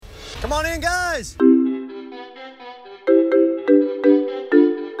Come on in, guys.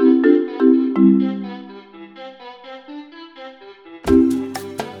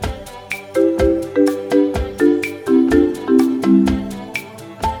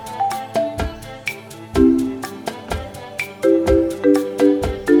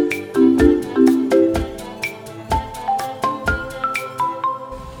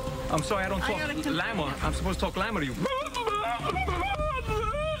 I'm sorry, I don't talk Llama. I'm supposed to talk Llama to you.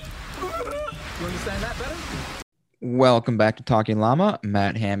 You understand that better? Welcome back to Talking Llama.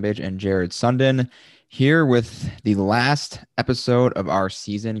 Matt Hambidge and Jared Sundin here with the last episode of our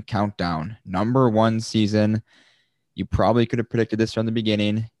season countdown. Number 1 season. You probably could have predicted this from the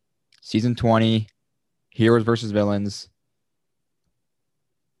beginning. Season 20, Heroes versus Villains.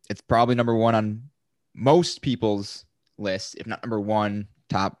 It's probably number 1 on most people's list, if not number 1,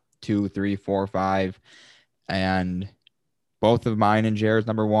 top 2, 3, 4, 5. And both of mine and Jared's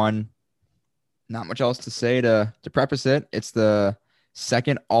number 1. Not much else to say to preface it. It's the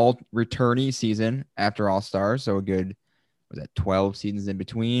second all returnee season after All Stars. So a good, 12 seasons in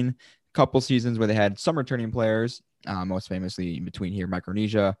between. A couple seasons where they had some returning players, most famously in between here,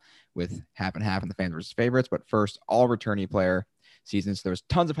 Micronesia with half and half and the fans versus favorites. But first, all returnee player seasons. So there was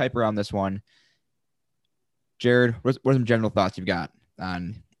tons of hype around this one. Jared, what are some general thoughts you've got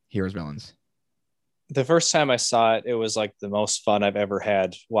on Heroes Villains? The first time I saw it, it was like the most fun I've ever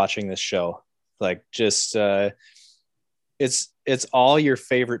had watching this show. Like just it's all your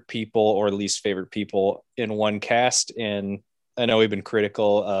favorite people or least favorite people in one cast. And I know we've been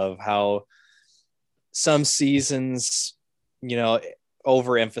critical of how some seasons,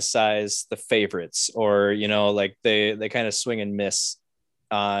 overemphasize the favorites, or like they kind of swing and miss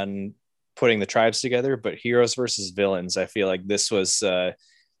on putting the tribes together. But Heroes versus Villains, I feel like this was about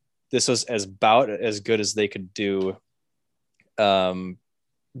as good as they could do.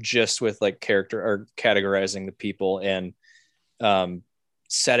 Just with like character or categorizing the people and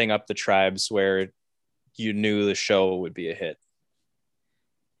setting up the tribes where you knew the show would be a hit.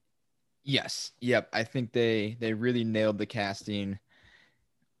 Yes. Yep. I think they really nailed the casting.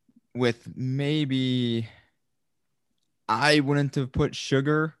 With maybe I wouldn't have put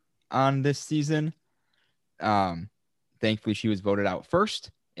Sugar on this season. Thankfully she was voted out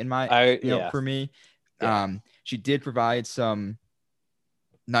first in my for me. Yeah. She did provide some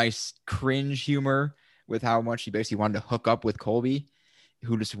nice cringe humor with how much she basically wanted to hook up with Colby,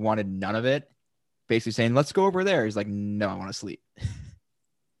 who just wanted none of it, basically saying, let's go over there. He's like, no, I want to sleep.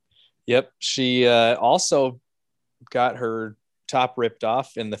 Yep. She also got her top ripped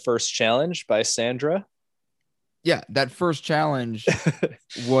off in the first challenge by Sandra. Yeah, that first challenge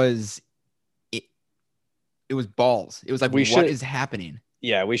was it was balls. It was like, what is happening?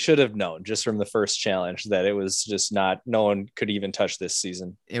 Yeah, we should have known just from the first challenge that it was just no one could even touch this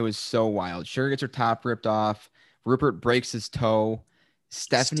season. It was so wild. Sugar gets her top ripped off. Rupert breaks his toe.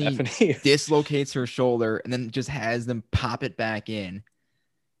 Stephanie dislocates her shoulder and then just has them pop it back in.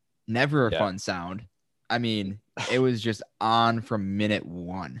 Never a fun sound. I mean, it was just on from minute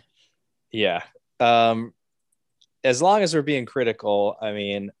 1. Yeah. As long as we're being critical, I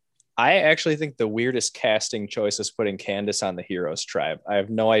mean, I actually think the weirdest casting choice is putting Candace on the Heroes tribe. I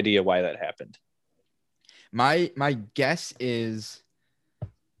have no idea why that happened. My guess is,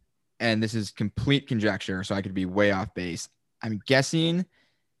 and this is complete conjecture, so I could be way off base. I'm guessing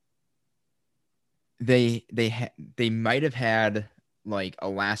they might have had like a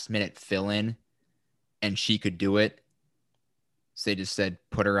last minute fill in, and she could do it. So they just said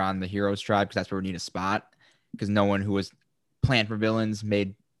put her on the Heroes tribe because that's where we need a spot. Because no one who was planned for Villains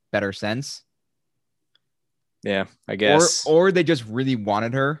made better sense. Yeah, I guess. Or they just really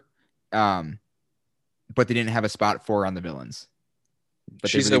wanted her, but they didn't have a spot for her on the Villains. But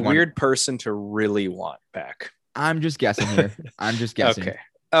she's a weird person to really want back. I'm just guessing here. I'm just guessing.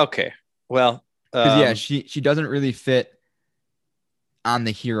 Okay. Well, she doesn't really fit on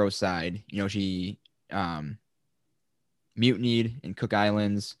the hero side. She mutinied in Cook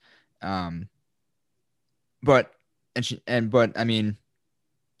Islands, but I mean,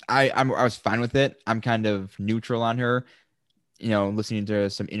 I was fine with it. I'm kind of neutral on her. Listening to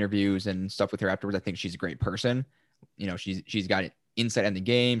some interviews and stuff with her afterwards, I think she's a great person. She's got insight in the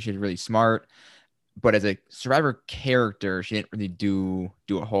game. She's really smart. But as a Survivor character, she didn't really do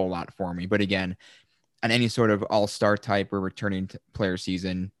a whole lot for me. But again, on any sort of all-star type or returning player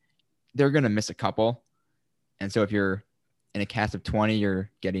season, they're going to miss a couple. And so if you're in a cast of 20, you're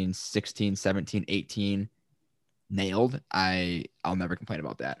getting 16, 17, 18 nailed. I'll never complain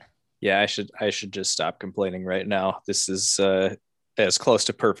about that. Yeah, I should just stop complaining right now. This is as close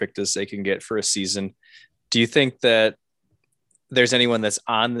to perfect as they can get for a season. Do you think that there's anyone that's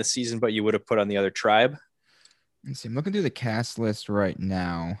on the season, but you would have put on the other tribe? Let's see. I'm looking through the cast list right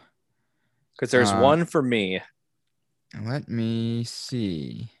now. Because there's one for me. Let me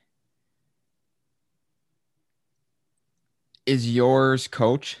see. Is yours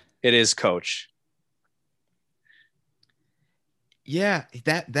Coach? It is Coach. Yeah,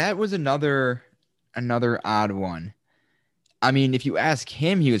 that was another odd one. I mean, if you ask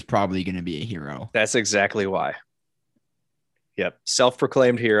him, he was probably going to be a hero. That's exactly why. Yep.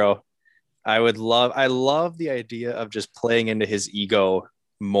 Self-proclaimed hero. I love the idea of just playing into his ego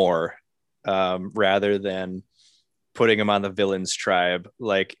more, rather than putting him on the villains tribe,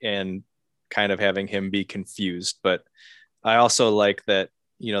 like, and kind of having him be confused. But I also like that,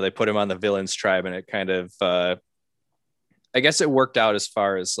 they put him on the villains tribe, and it kind of, I guess it worked out as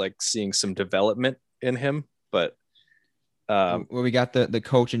far as like seeing some development in him. But well, we got the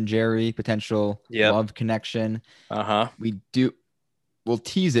Coach and Jerry potential love connection. We'll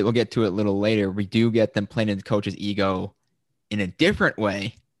tease it. We'll get to it a little later. We do get them playing into Coach's ego in a different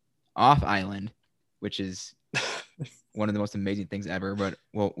way off island, which is one of the most amazing things ever. But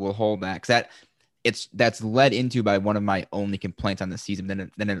we'll hold that because that's led into by one of my only complaints on the season.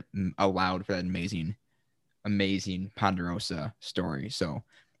 Then it allowed for that amazing Ponderosa story. So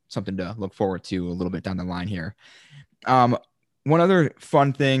something to look forward to a little bit down the line here. One other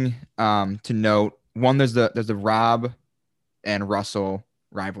fun thing to note. One, there's the Rob and Russell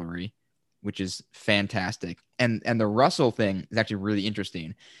rivalry, which is fantastic. And the Russell thing is actually really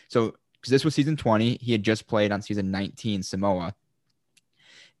interesting. So, because this was season 20, he had just played on season 19 Samoa.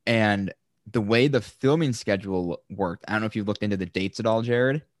 And the way the filming schedule worked, I don't know if you've looked into the dates at all,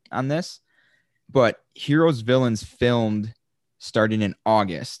 Jared, on this, but Heroes Villains filmed starting in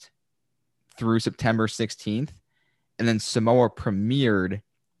August through September 16th. And then Samoa premiered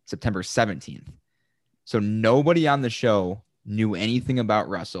September 17th. So nobody on the show knew anything about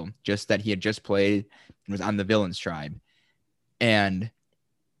Russell, just that he had just played and was on the Villains tribe. And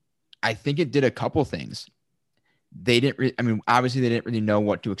I think it did a couple things. Obviously they didn't really know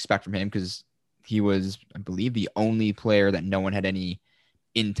what to expect from him because he was, I believe, the only player that no one had any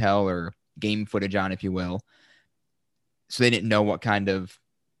intel or game footage on, if you will. So they didn't know what kind of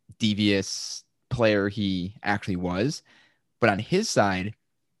devious player he actually was. But on his side,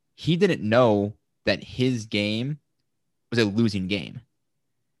 he didn't know that his game was a losing game.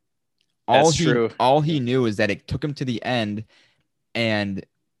 That's true. All he knew is that it took him to the end, and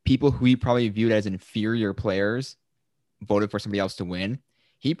people who he probably viewed as inferior players voted for somebody else to win.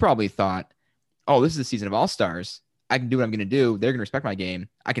 He probably thought, oh, this is the season of all-stars. I can do what I'm going to do. They're going to respect my game.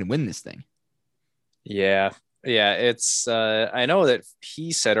 I can win this thing. Yeah. It's, I know that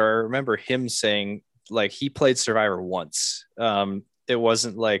he said, or I remember him saying, like, he played Survivor once. It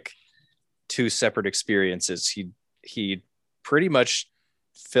wasn't like two separate experiences. He pretty much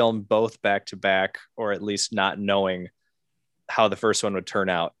filmed both back to back, or at least not knowing how the first one would turn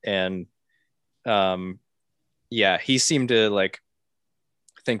out. And he seemed to like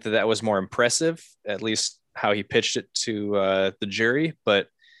think that was more impressive, at least how he pitched it to the jury. But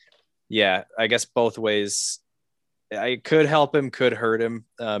yeah, I guess both ways, I could help him, could hurt him.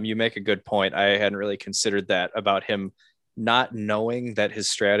 You make a good point. I hadn't really considered that about him not knowing that his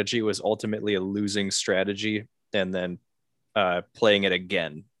strategy was ultimately a losing strategy, and then playing it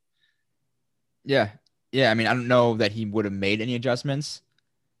again. Yeah. I mean, I don't know that he would have made any adjustments,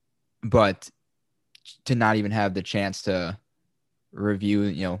 but to not even have the chance to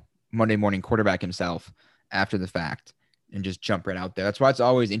review, Monday Morning Quarterback himself after the fact and just jump right out there. That's why it's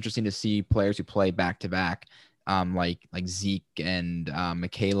always interesting to see players who play back to back, like Zeke and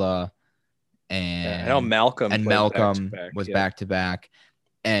Michaela. And I know Malcolm was back to back,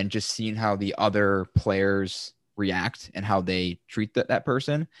 and just seeing how the other players react and how they treat that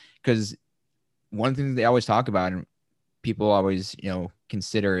person. Because one thing they always talk about and people always,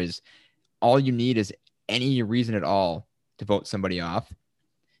 consider is all you need is any reason at all to vote somebody off,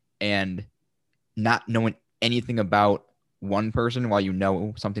 and not knowing anything about one person while you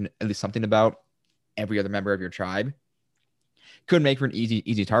know something, at least something about every other member of your tribe, could make for an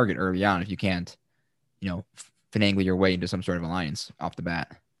easy target early on if you can't, finagle your way into some sort of alliance off the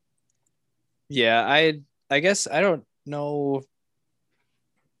bat. Yeah, I guess I don't know.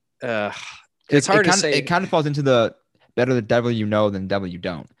 It's hard to say. It kind of falls into the better the devil you know than devil you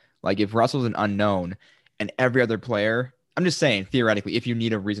don't. Like if Russell's an unknown and every other player, I'm just saying theoretically, if you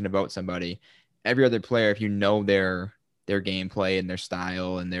need a reason to vote somebody, every other player, if you know their gameplay and their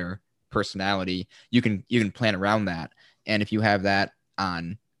style and their personality, you can plan around that. And if you have that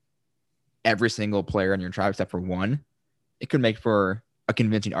on every single player in your tribe except for one, it could make for a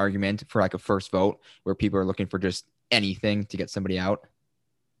convincing argument for like a first vote where people are looking for just anything to get somebody out.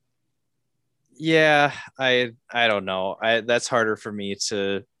 Yeah, I don't know. That's harder for me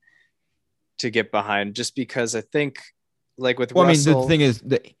to get behind, just because I think, like with Well, Russell, I mean, the thing is,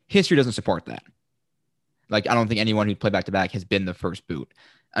 the history doesn't support that. Like, I don't think anyone who's played back to back has been the first boot.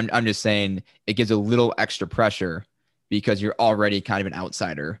 I'm just saying it gives a little extra pressure because you're already kind of an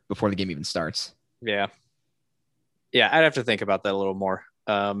outsider before the game even starts. yeah, I'd have to think about that a little more.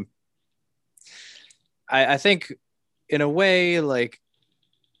 I think in a way, like,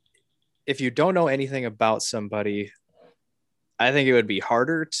 if you don't know anything about somebody, I think it would be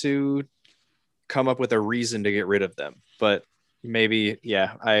harder to come up with a reason to get rid of them. But maybe,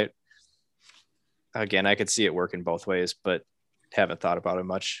 yeah, I could see it working both ways, but haven't thought about it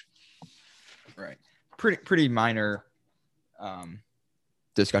much. Right. Pretty minor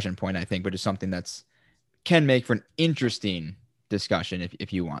discussion point, I think, but it's something that's can make for an interesting discussion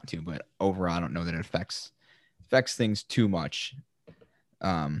if you want to. But overall, I don't know that it affects things too much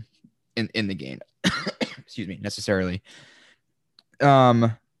in the game. Excuse me, necessarily.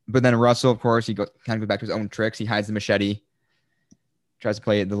 But then Russell, of course, he kind of goes back to his own tricks. He hides the machete, tries to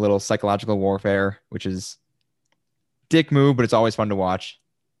play the little psychological warfare, which is dick move, but it's always fun to watch.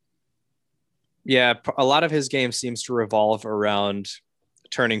 Yeah, a lot of his game seems to revolve around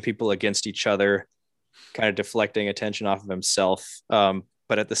turning people against each other, kind of deflecting attention off of himself. But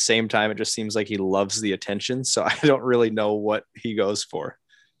at the same time, it just seems like he loves the attention. So I don't really know what he goes for.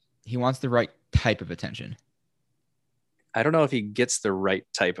 He wants the right type of attention. I don't know if he gets the right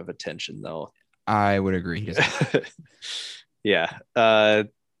type of attention, though. I would agree. He doesn't. Yeah.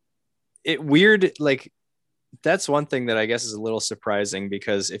 It weird, like, that's one thing that I guess is a little surprising,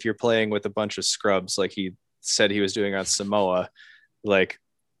 because if you're playing with a bunch of scrubs, like he said he was doing on Samoa, like,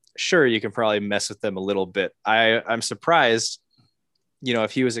 sure, you can probably mess with them a little bit. I'm surprised,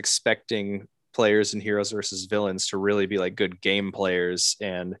 if he was expecting players in Heroes versus Villains to really be like good game players,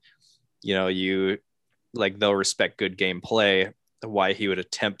 and, they'll respect good gameplay, why he would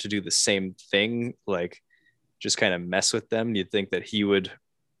attempt to do the same thing, like just kind of mess with them. You'd think that he would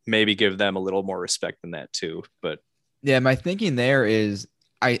maybe give them a little more respect than that too. But yeah, my thinking there is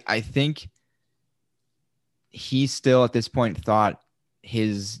I think he still at this point thought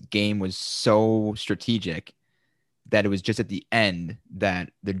his game was so strategic that it was just at the end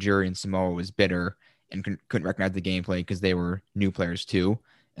that the jury in Samoa was bitter and couldn't recognize the gameplay because they were new players too,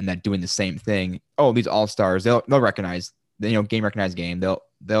 and that doing the same thing. Oh, these all stars, they'll recognize, game recognize game. They'll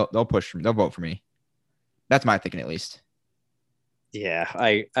push, they'll vote for me. That's my thinking, at least. Yeah,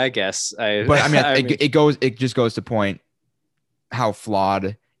 I guess. But I mean, it just goes to point how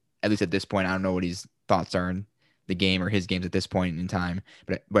flawed, at least at this point. I don't know what his thoughts are in the game or his games at this point in time,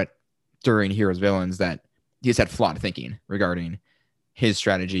 but during Heroes Villains, that he just had flawed thinking regarding his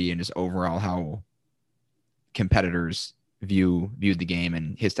strategy and just overall how competitors viewed the game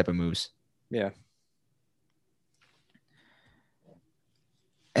and his type of moves. Yeah.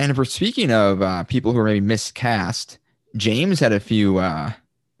 And if we're speaking of people who are maybe miscast, James had a few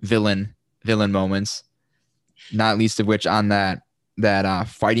villain moments, not least of which on that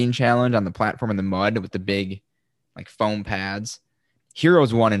fighting challenge on the platform in the mud with the big like foam pads.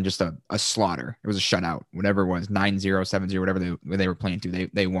 Heroes won in just a slaughter. It was a shutout, whatever it was, 9-0, 7-0, whatever they were playing to.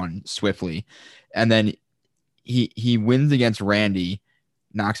 They won swiftly. And then he wins against Randy,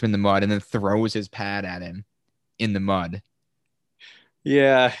 knocks him in the mud, and then throws his pad at him in the mud.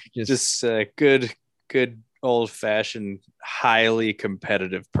 Yeah, just a good old-fashioned, highly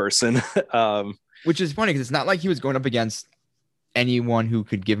competitive person. Which is funny because it's not like he was going up against anyone who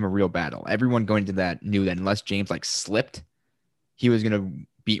could give him a real battle. Everyone going into that knew that unless James like slipped, he was going to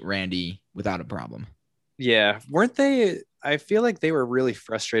beat Randy without a problem. Yeah. Weren't they? I feel like they were really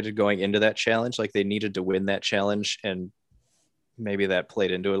frustrated going into that challenge. Like they needed to win that challenge, and maybe that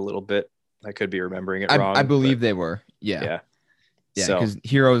played into it a little bit. I could be remembering it wrong. I believe they were. Yeah. Yeah. Because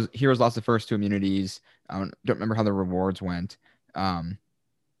Heroes lost the first two immunities. I don't remember how the rewards went. But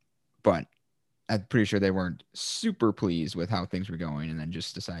I'm pretty sure they weren't super pleased with how things were going, and then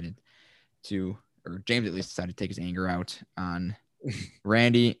just decided to, or James at least decided to take his anger out on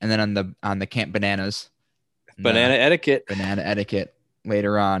Randy, and then on the Camp Bananas. Banana etiquette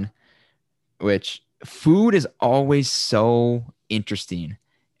later on, which food is always so interesting,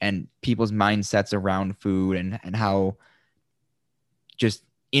 and people's mindsets around food and how just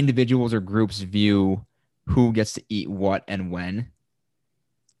individuals or groups view who gets to eat what and when.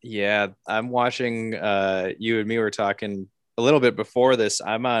 Yeah, I'm watching, you and me were talking a little bit before this.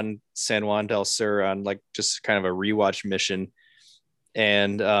 I'm on San Juan del Sur on like just kind of a rewatch mission.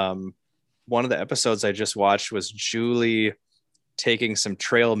 And one of the episodes I just watched was Julie taking some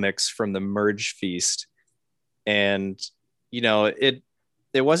trail mix from the Merge Feast And,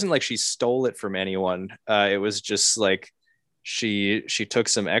 it wasn't like she stole it from anyone. It was just like she took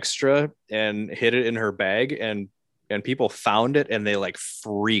some extra and hid it in her bag, and people found it and they like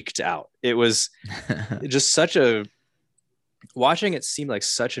freaked out. It was just watching it seemed like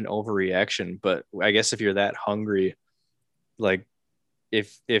such an overreaction. But I guess if you're that hungry, like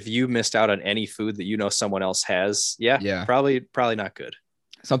if you missed out on any food that someone else has, Yeah. probably not good.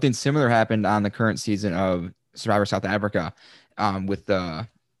 Something similar happened on the current season of Survivor South Africa, with not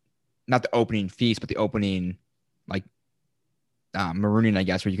the opening feast, but the opening like marooning, I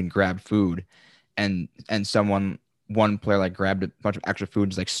guess, where you can grab food, and one player like grabbed a bunch of extra food,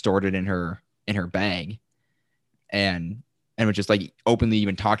 just like stored it in her bag, and was just like openly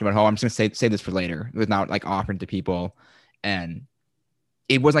even talking about, oh, I'm just gonna say this for later, without like offering to people. And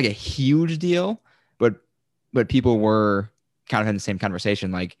it was like a huge deal, but people were kind of in the same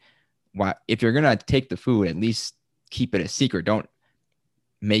conversation, like, why, if you're gonna take the food, at least keep it a secret. Don't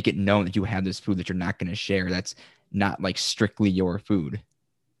make it known that you have this food that you're not going to share. That's not like strictly your food.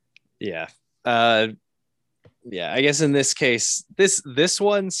 Yeah. Yeah, I guess in this case, this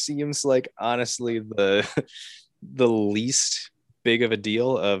one seems like honestly the least big of a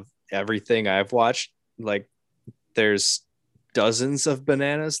deal of everything I've watched. Like, there's dozens of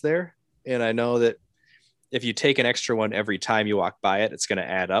bananas there, and I know that if you take an extra one every time you walk by it, it's going to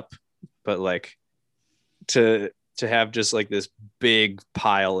add up. But like to have just like this big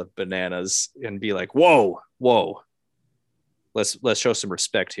pile of bananas and be like, whoa, let's show some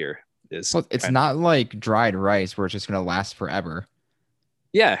respect here. Well, it's not like dried rice where it's just going to last forever.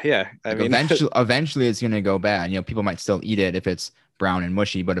 Yeah. I mean, eventually it's going to go bad. People might still eat it if it's brown and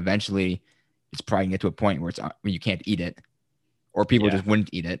mushy, but eventually it's probably going to get to a point where where you can't eat it, or people just wouldn't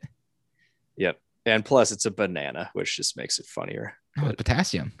eat it. Yep. And plus it's a banana, which just makes it funnier. Oh,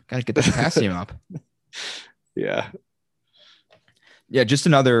 potassium. Got to get the potassium up. Yeah. Just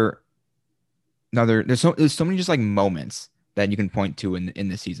another. There's so many just like moments that you can point to in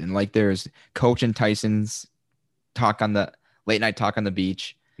this season. Like there's Coach and Tyson's talk on the late night talk on the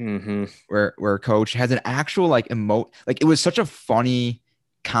beach, where Coach has an actual like like it was such a funny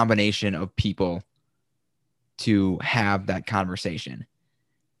combination of people to have that conversation,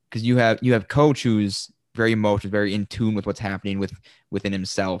 because you have Coach who's very emotional, very in tune with what's happening within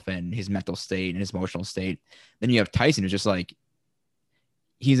himself and his mental state and his emotional state. Then you have Tyson, who's just like,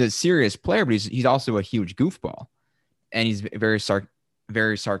 he's a serious player, but he's also a huge goofball, and he's very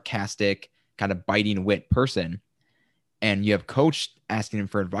sarcastic, kind of biting wit person. And you have Coach asking him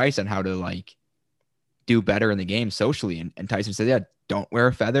for advice on how to like do better in the game socially. And Tyson said, yeah, don't wear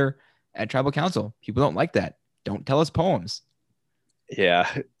a feather at tribal council. People don't like that. Don't tell us poems. Yeah.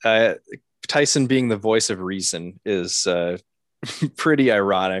 Tyson being the voice of reason is pretty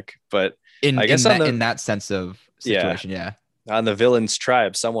ironic, but I guess in that sense of situation. Yeah. On the villain's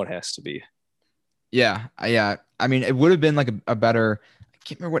tribe, someone has to be. Yeah. I mean, it would have been like a better, I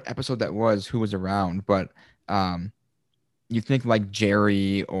can't remember what episode that was, who was around, but you think like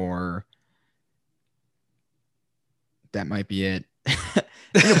Jerry, or that might be it.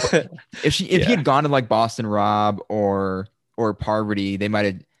 If he had gone to like Boston Rob or Parvati, they might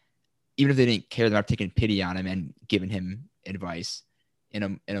have, even if they didn't care, they might have taken pity on him and given him advice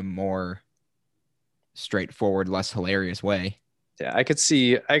in a more straightforward, less hilarious way. Yeah, I could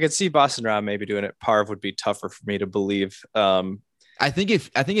see Boston Rob maybe doing it. Parv would be tougher for me to believe. I think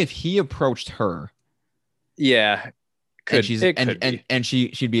if he approached her, yeah,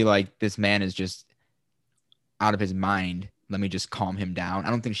 she'd be like, this man is just out of his mind. Let me just calm him down. I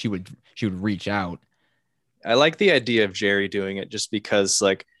don't think she would reach out. I like the idea of Jerry doing it, just because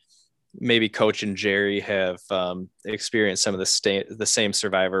like maybe Coach and Jerry have experienced some of the same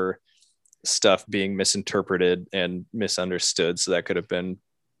Survivor stuff being misinterpreted and misunderstood. So that could have been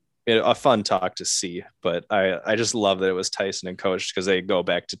a fun talk to see. But I just love that it was Tyson and Coach, because they go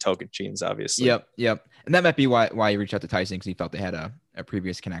back to Tocantins, obviously. Yep. And that might be why he reached out to Tyson, because he felt they had a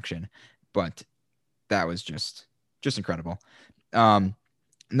previous connection. But that was just incredible. And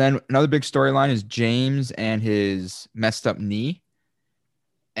then another big storyline is James and his messed up knee.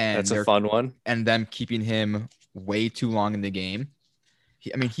 And that's a fun one. And them keeping him way too long in the game.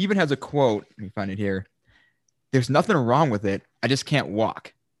 He even has a quote. Let me find it here. There's nothing wrong with it. I just can't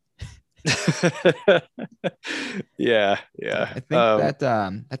walk. Yeah. I think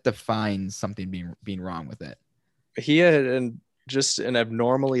that defines something being wrong with it. He had just an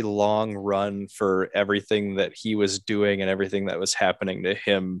abnormally long run for everything that he was doing and everything that was happening to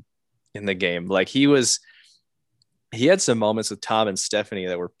him in the game. Like he had some moments with Tom and Stephanie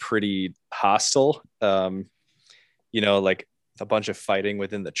that were pretty hostile. Like a bunch of fighting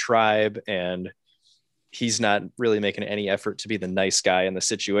within the tribe, and he's not really making any effort to be the nice guy in the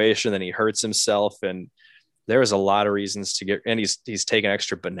situation. Then he hurts himself, and there was a lot of reasons to get. And he's taking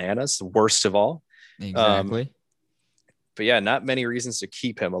extra bananas, the worst of all. Exactly. But yeah, not many reasons to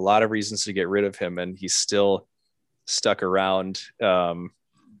keep him. A lot of reasons to get rid of him, and he's still stuck around.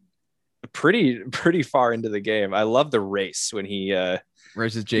 Pretty far into the game. I love the race when he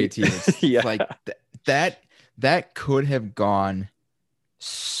versus JT. It's yeah, like that could have gone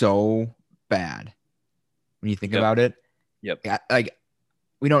so bad when you think about it. Yep. Like,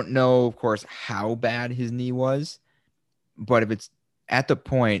 we don't know, of course, how bad his knee was, but if it's at the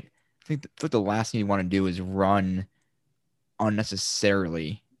point, I think the last thing you want to do is run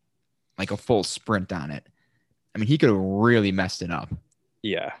unnecessarily, like a full sprint on it. I mean, he could have really messed it up.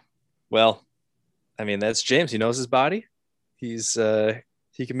 Yeah. Well, I mean, that's James. He knows his body. He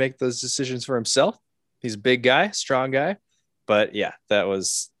can make those decisions for himself. He's a big guy, strong guy. But yeah, that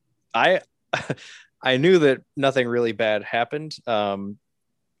was I knew that nothing really bad happened.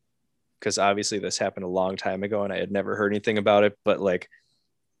 Because obviously this happened a long time ago and I had never heard anything about it. But like,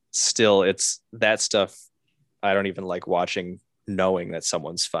 still, it's that stuff I don't even like watching, knowing that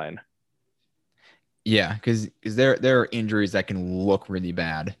someone's fine. Yeah, because there are injuries that can look really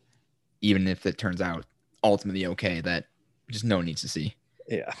bad, even if it turns out ultimately okay, that just no one needs to see.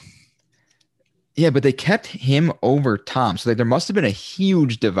 Yeah. Yeah, but they kept him over Tom. So like, there must have been a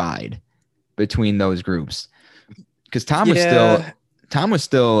huge divide between those groups. Because Tom was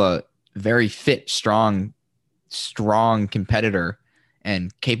still a very fit, strong competitor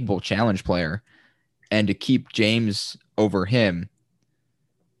and capable challenge player. And to keep James over him,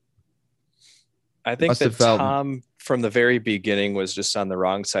 I think that Tom from the very beginning was just on the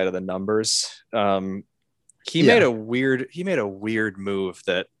wrong side of the numbers. He made a weird move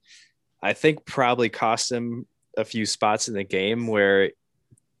that I think probably cost him a few spots in the game where,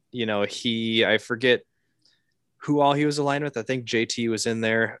 you know, I forget who all he was aligned with. I think JT was in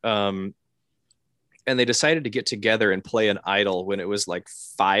there. And they decided to get together and play an idol when it was like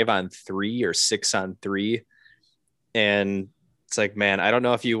 5-on-3 or 6-on-3. And it's like, man, I don't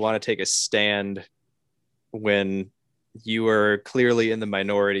know if you want to take a stand when you are clearly in the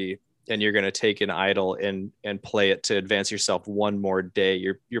minority and you're going to take an idol and play it to advance yourself one more day.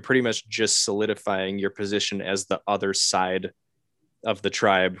 You're pretty much just solidifying your position as the other side of the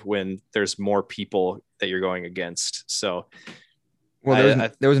tribe when there's more people that you're going against. So, well,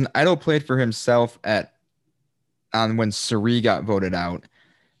 there was an idol played for himself on when Suri got voted out.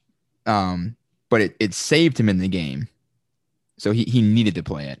 But it saved him in the game. So he needed to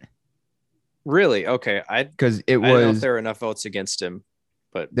play it. Really? Okay. I don't know if there were enough votes against him,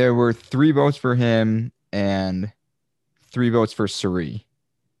 but there were 3 votes for him and 3 votes for Suri.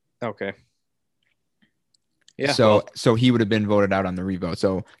 Okay. Yeah. So he would have been voted out on the revote.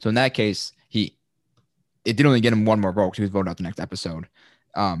 So in that case, it did only get him 1 more vote because he was voted out the next episode.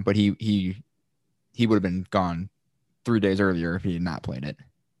 But he would have been gone 3 days earlier if he had not played it.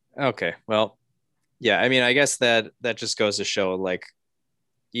 Okay. Well, yeah. I mean, I guess that just goes to show, like,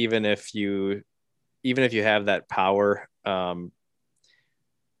 even if you have that power,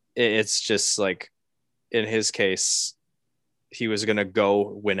 it's just like, in his case, he was going to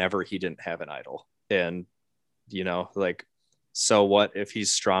go whenever he didn't have an idol. And, you know, like, so what if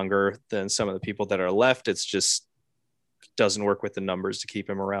he's stronger than some of the people that are left? It's just doesn't work with the numbers to keep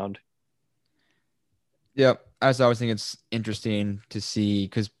him around. Yep. I always think it's interesting to see,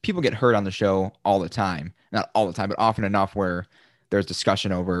 because people get hurt on the show all the time. Not all the time, but often enough where there's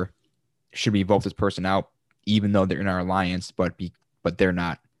discussion over, should we vote this person out even though they're in our alliance, but they're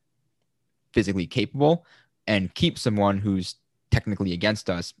not physically capable, and keep someone who's technically against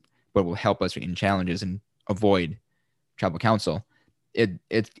us but will help us in challenges and avoid tribal council.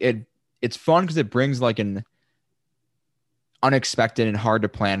 It's fun because it brings like an unexpected and hard to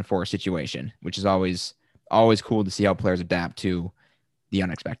plan for situation, which is always cool to see how players adapt to the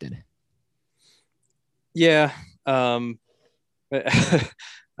unexpected. Yeah. A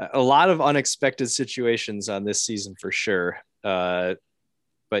lot of unexpected situations on this season for sure. But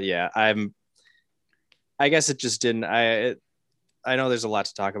yeah, I guess it just didn't, I know there's a lot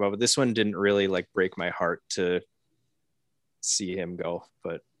to talk about, but this one didn't really like break my heart to see him go,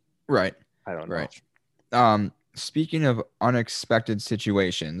 but right. I don't know. Right. Speaking of unexpected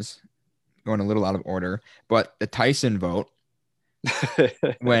situations, going a little out of order, but the Tyson vote,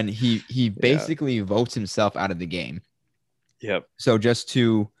 when he basically votes himself out of the game. Yep. So just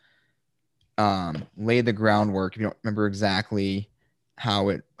to lay the groundwork, if you don't remember exactly how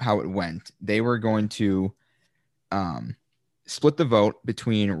it went, they were going to split the vote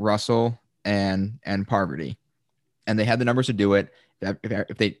between Russell and Parvati, and they had the numbers to do it.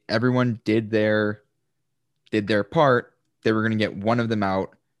 If everyone did their did their part, they were going to get one of them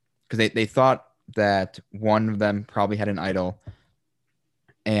out because they thought that one of them probably had an idol,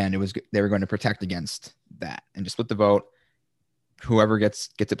 and they were going to protect against that and just split the vote. Whoever gets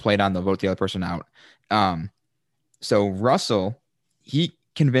it played on, they'll vote the other person out. So Russell, he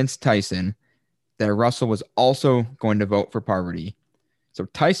convinced Tyson that Russell was also going to vote for Parvati. So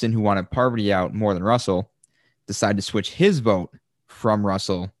Tyson, who wanted Parvati out more than Russell, decided to switch his vote from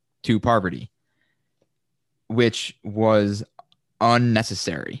Russell to Parvati, which was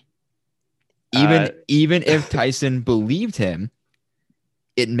unnecessary. Even if Tyson believed him,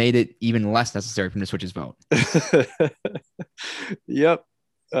 it made it even less necessary for him to switch his vote. Yep.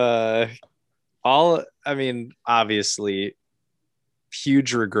 Obviously,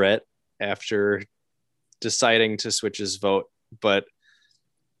 huge regret after deciding to switch his vote, but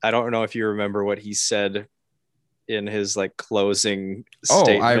I don't know if you remember what he said in his like closing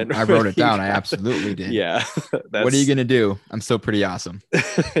statement. I wrote it down. I absolutely did. Yeah. What are you gonna do? I'm still pretty awesome.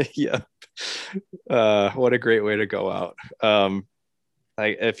 Yeah. What a great way to go out.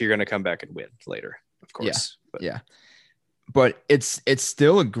 Like if you're gonna come back and win later, of course. Yeah. But it's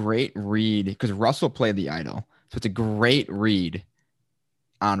still a great read because Russell played the idol. So it's a great read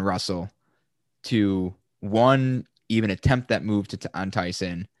on Russell to even attempt that move on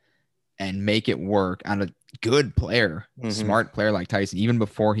Tyson and make it work on a good player, smart player like Tyson. Even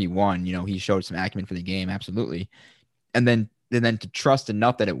before he won, he showed some acumen for the game. Absolutely. And then to trust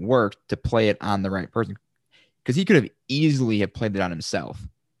enough that it worked to play it on the right person. Because he could have easily have played it on himself.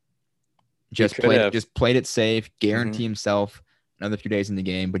 Just played it safe, guarantee himself another few days in the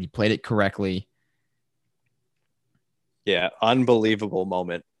game, but he played it correctly. Yeah, unbelievable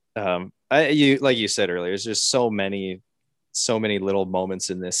moment. Like you said earlier, there's just so many little moments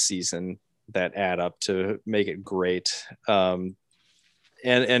in this season that add up to make it great. And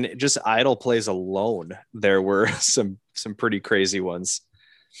just idol plays alone, there were some pretty crazy ones.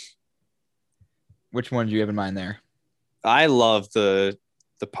 Which one do you have in mind there? I love the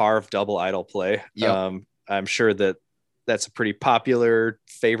Parv double idol play. Yep. I'm sure that's a pretty popular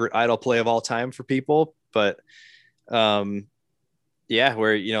favorite idol play of all time for people, but where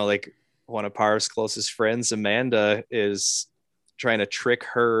like one of Parv's closest friends, Amanda, is trying to trick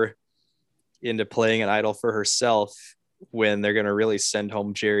her into playing an idol for herself when they're going to really send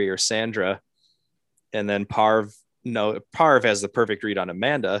home Jerry or Sandra. And then Parv has the perfect read on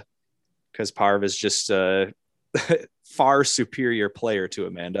Amanda because Parv is just a far superior player to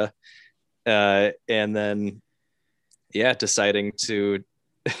Amanda. And then, deciding to,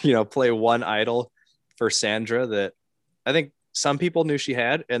 play one idol for Sandra that I think some people knew she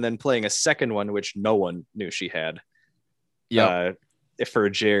had, and then playing a second one, which no one knew she had. For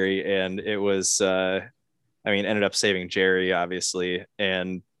Jerry. And it was, ended up saving Jerry, obviously.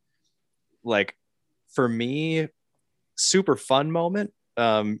 And like, for me, super fun moment,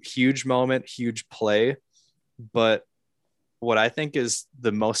 huge play. But what I think is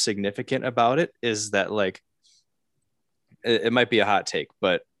the most significant about it is that, like, it might be a hot take,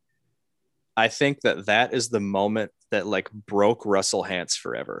 but I think that is the moment that like broke Russell Hantz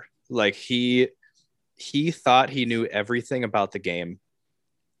forever. Like he thought he knew everything about the game.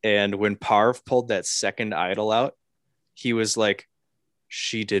 And when Parv pulled that second idol out, he was like,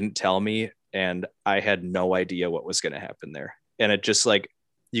 she didn't tell me. And I had no idea what was going to happen there. And it just like,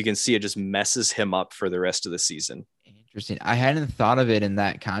 you can see it just messes him up for the rest of the season. Interesting. I hadn't thought of it in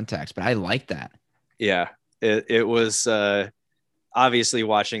that context, but I like that. Yeah. It was obviously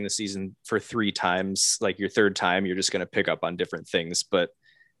watching the season for 3 times, like your third time, you're just going to pick up on different things. But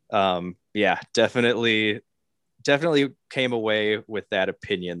definitely came away with that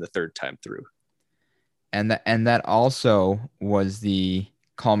opinion the third time through. And that also was the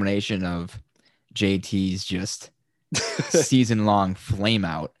culmination of JT's just season-long flame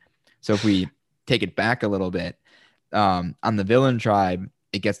out. So if we take it back a little bit, on the villain tribe,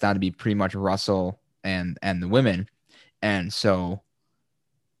 it gets down to be pretty much Russell and the women. And so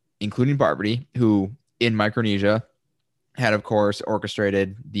including Parvati, who in Micronesia had, of course,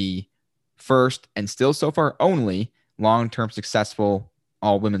 orchestrated the first and still so far only long-term successful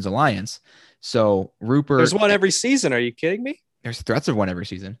all-women's alliance. So Rupert... There's one every season. Are you kidding me? There's threats of one every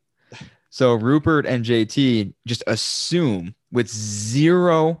season. So Rupert and JT just assume with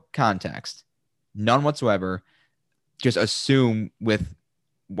zero context, none whatsoever, just assume with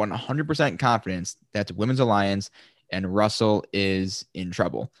 100% confidence that the women's alliance and Russell is in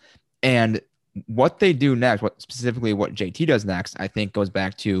trouble. And what they do next, what JT does next, I think goes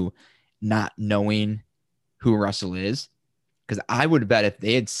back to not knowing who Russell is. Because I would bet if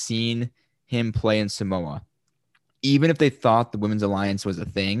they had seen him play in Samoa, even if they thought the women's alliance was a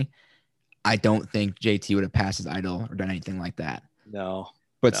thing, I don't think JT would have passed his idol or done anything like that. No.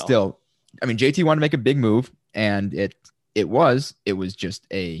 But No. still, I mean, JT wanted to make a big move, and it was just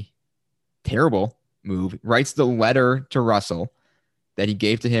a terrible move. Writes the letter to Russell that he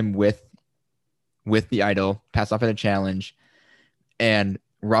gave to him with the idol, passed off at a challenge, and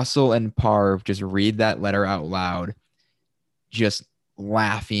Russell and Parv just read that letter out loud, just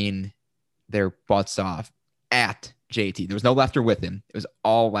laughing their butts off at JT. There was no laughter with him. It was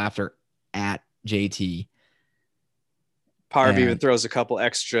all laughter at JT. Parv even throws a couple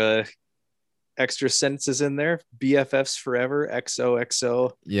extra sentences in there. BFFs forever,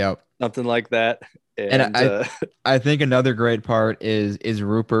 XOXO. Yep. Something like that. And I think another great part is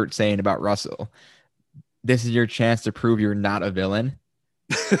Rupert saying about Russell, this is your chance to prove you're not a villain.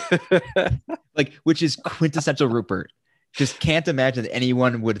 Like, which is quintessential Rupert. Just can't imagine that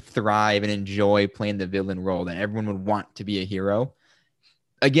anyone would thrive and enjoy playing the villain role, that everyone would want to be a hero.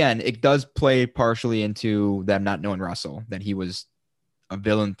 Again, it does play partially into them not knowing Russell, that he was a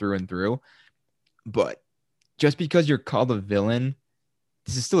villain through and through. But just because you're called a villain,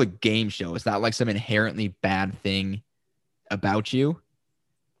 this is still a game show. It's not like some inherently bad thing about you.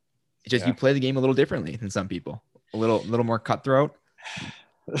 It's just you play the game a little differently than some people, a little more cutthroat.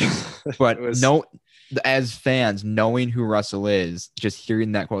 But as fans, knowing who Russell is, just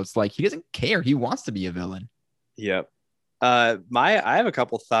hearing that quote, it's like he doesn't care. He wants to be a villain. Yep. I have a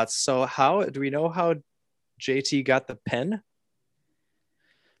couple thoughts. So how do we know how JT got the pen?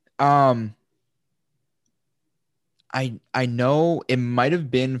 I know it might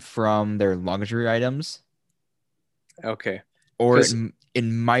have been from their luxury items. Okay. Or it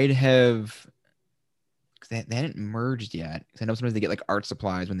might have, because they hadn't merged yet. Because I know sometimes they get like art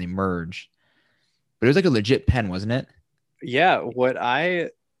supplies when they merge. But it was like a legit pen, wasn't it? Yeah. What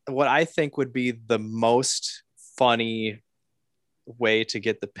I think would be the most funny way to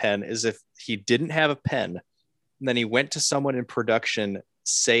get the pen is if he didn't have a pen, and then he went to someone in production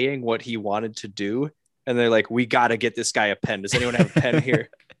saying what he wanted to do, and they're like, we got to get this guy a pen. Does anyone have a pen here?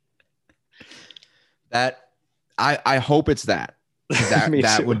 That I hope it's that.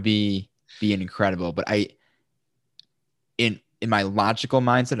 That would be incredible. But in my logical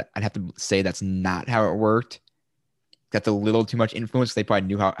mindset, I'd have to say that's not how it worked. That's a little too much influence. They probably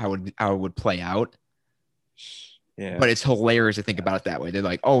knew how it would play out. Yeah. But it's hilarious to think about it that way. They're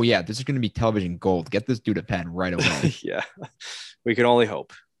like, oh yeah, this is going to be television gold. Get this dude a pen right away. Yeah. We can only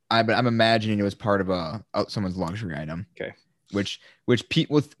hope. But I'm imagining it was part of someone's luxury item. Okay. Which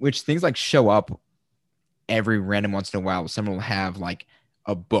things like show up every random once in a while. Someone will have like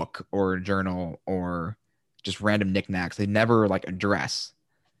a book or a journal or just random knickknacks. They never like address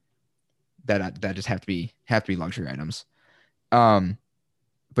that just have to be luxury items. But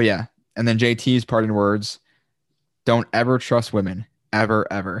yeah. And then JT's parting words: don't ever trust women, ever.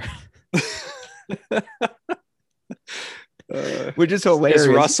 Which is hilarious. Is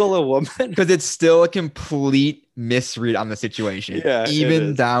Russell a woman? Because it's still a complete misread on the situation. Yeah,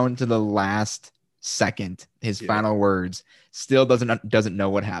 even down to the last second, his final words still doesn't know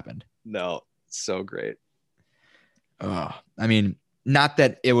what happened. No, so great. I mean, not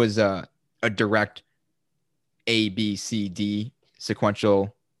that it was a direct A, B, C, D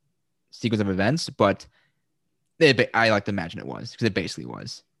sequential sequence of events, but I like to imagine it was, because it basically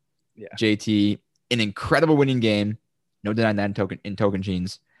was. Yeah. JT, an incredible winning game. No denying that in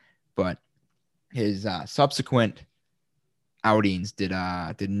Tocantins, but his subsequent outings did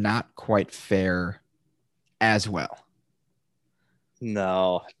not quite fare as well.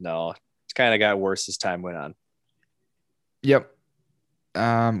 No. It's kind of got worse as time went on. Yep.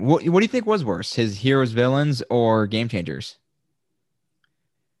 What do you think was worse, his heroes, villains, or game changers?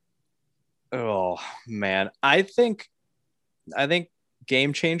 Oh man, I think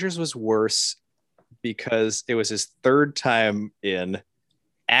Game Changers was worse because it was his third time in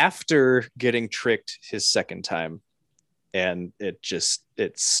after getting tricked his second time, and it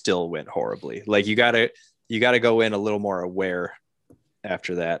still went horribly. Like you gotta go in a little more aware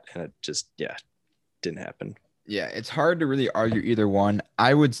after that, and it just didn't happen. Yeah, it's hard to really argue either one.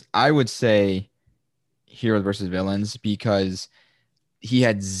 I would say heroes versus villains, because he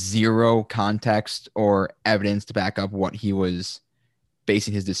had zero context or evidence to back up what he was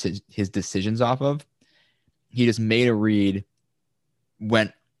basing his decisions off of. He just made a read,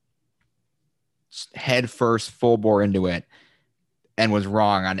 went head first, full bore into it, and was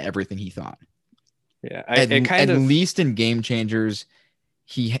wrong on everything he thought. Yeah, at least in Game Changers,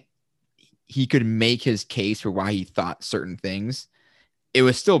 he could make his case for why he thought certain things. It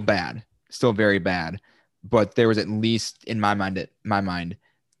was still bad, still very bad, but there was, at least in my mind,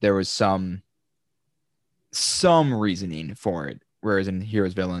 there was some reasoning for it. Whereas in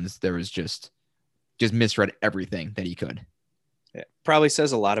Heroes Villains, there was just misread everything that he could. Yeah. Probably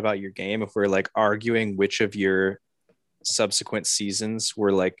says a lot about your game if we're like arguing which of your subsequent seasons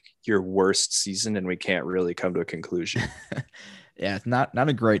were like your worst season and we can't really come to a conclusion. Yeah, it's not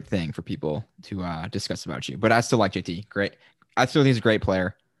a great thing for people to discuss about you. But I still like JT. Great. I still think he's a great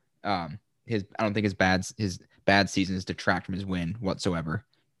player. I don't think his bad seasons detract from his win whatsoever.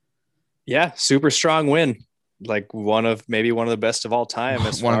 Yeah, super strong win. Like one of the best of all time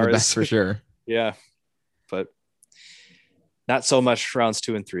as one far of the as best for sure. Yeah. But not so much rounds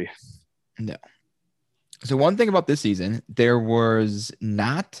 2 and 3. No. So one thing about this season, there was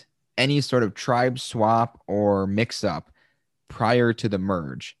not any sort of tribe swap or mix up prior to the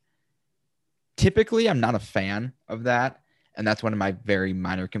merge. Typically, I'm not a fan of that. And that's one of my very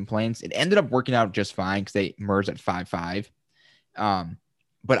minor complaints. It ended up working out just fine because they merged at 5-5.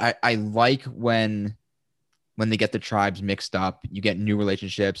 But I like when they get the tribes mixed up, you get new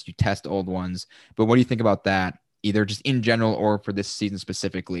relationships, you test old ones. But what do you think about that? Either just in general or for this season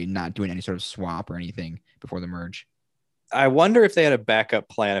specifically, not doing any sort of swap or anything before the merge? I wonder if they had a backup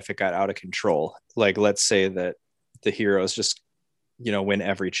plan if it got out of control. Like, let's say that the heroes just, win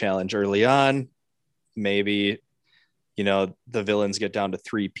every challenge early on. Maybe, the villains get down to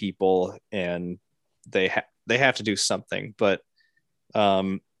 3 people and they have to do something. But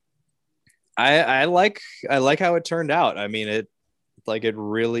I like how it turned out. I mean, it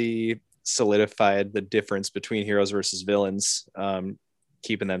really solidified the difference between heroes versus villains,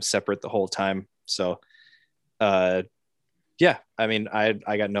 keeping them separate the whole time. So, yeah, I mean,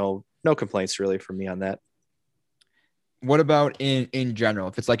 I got no complaints really from me on that. What about in general?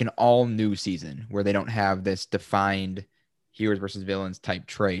 If it's like an all new season where they don't have this defined heroes versus villains type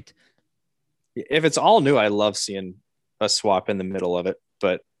trait. If it's all new, I love seeing a swap in the middle of it.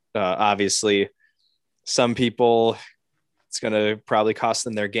 But obviously, some people, it's going to probably cost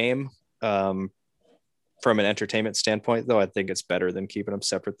them their game. From an entertainment standpoint, though, I think it's better than keeping them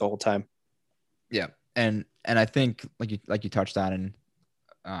separate the whole time. Yeah, and I think like you touched on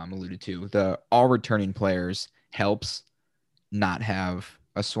and alluded to, the all returning players helps not have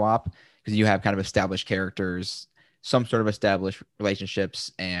a swap because you have kind of established characters, some sort of established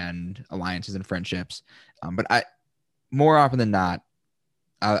relationships and alliances and friendships. But more often than not,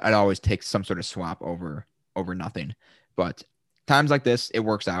 I'd always take some sort of swap over nothing. But times like this, it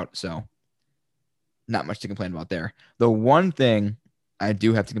works out. So not much to complain about there. The one thing I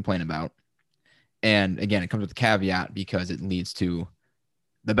do have to complain about, and again, it comes with a caveat because it leads to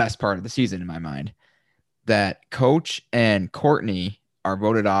the best part of the season in my mind, that Coach and Courtney are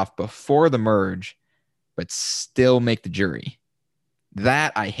voted off before the merge, but still make the jury.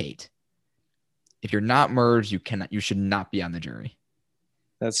 That I hate. If you're not merged, you should not be on the jury.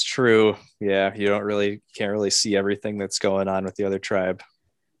 That's true. Yeah, you can't really see everything that's going on with the other tribe.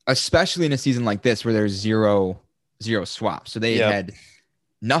 Especially in a season like this where there's zero swaps. So they had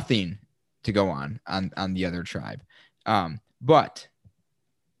nothing to go on the other tribe. But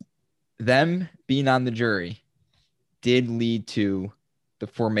them being on the jury did lead to the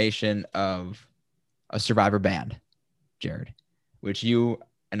formation of a Survivor band, Jared, which you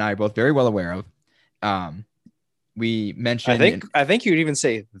and I are both very well aware of. We mentioned... I think you'd even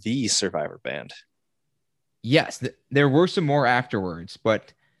say the Survivor band. Yes, there were some more afterwards,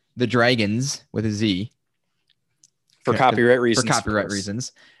 but the Dragons with a Z... For copyright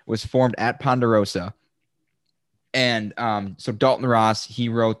reasons, was formed at Ponderosa. And so Dalton Ross, he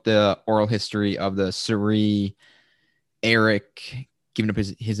wrote the oral history of the Suri, Eric giving up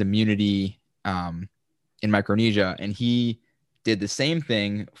his immunity in Micronesia. And he did the same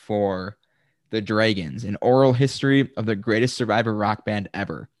thing for the Dragons, an oral history of the greatest Survivor rock band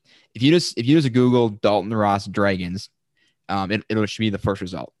ever. If you just Google Dalton Ross Dragons, it should be the first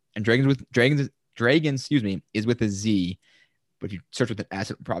result. And Dragons, is with a Z, but if you search with an S,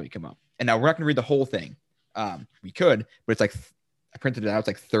 it will probably come up. And now we're not going to read the whole thing. We could, but it's like, I printed it out. It's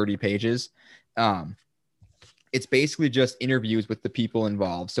like 30 pages. It's basically just interviews with the people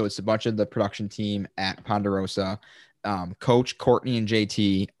involved. So it's a bunch of the production team at Ponderosa. Coach, Courtney, and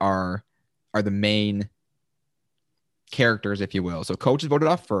JT are the main characters, if you will. So Coach is voted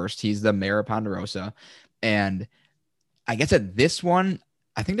off first. He's the mayor of Ponderosa. And I guess at this one,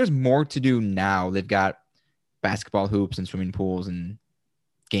 I think there's more to do now. They've got basketball hoops and swimming pools and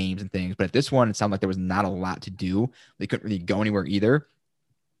games and things. But at this one, it sounded like there was not a lot to do. They couldn't really go anywhere either.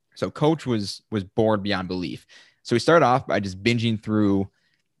 So Coach was bored beyond belief. So we started off by just binging through.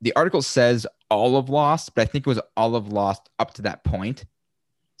 The article says all of Lost, but I think it was all of Lost up to that point.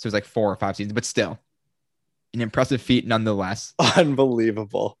 So it was like 4 or 5 seasons, but still an impressive feat nonetheless.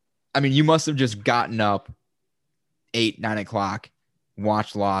 Unbelievable. I mean, you must have just gotten up 8, 9 o'clock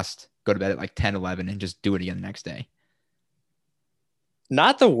watch Lost, go to bed at like 10, 11, and just do it again the next day.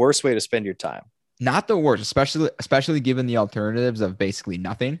 Not the worst way to spend your time. Not the worst, especially given the alternatives of basically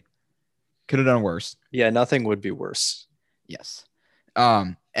nothing. Could have done worse. Yeah, nothing would be worse. Yes.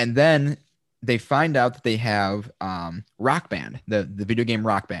 And then they find out that they have Rock Band, the video game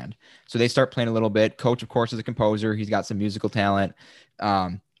Rock Band. So they start playing a little bit. Coach, of course, is a composer. He's got some musical talent.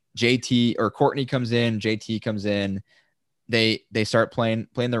 JT or Courtney comes in. JT comes in. They start playing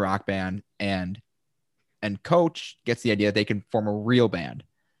the Rock Band, and Coach gets the idea that they can form a real band.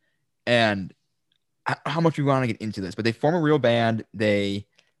 And how much we want to get into this, but they form a real band. They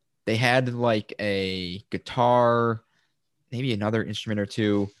had like a guitar, maybe another instrument or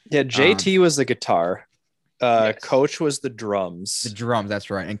two. Yeah, JT was the guitar. Yes. Coach was the drums. The drums, that's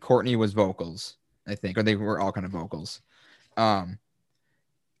right. And Courtney was vocals, I think, or they were all kind of vocals.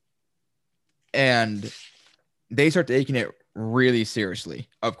 And they start taking it really seriously,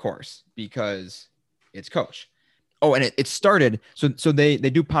 of course, because it's Coach. Oh, and it started. So they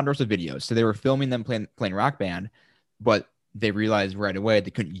do Ponderosa videos. So they were filming them playing Rock Band, but they realized right away they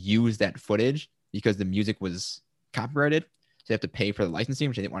couldn't use that footage because the music was copyrighted. So they have to pay for the licensing,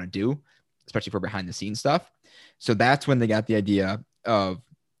 which they didn't want to do, especially for behind the scenes stuff. So that's when they got the idea of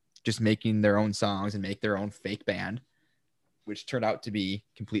just making their own songs and make their own fake band, which turned out to be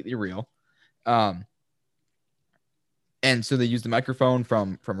completely real. And so they used the microphone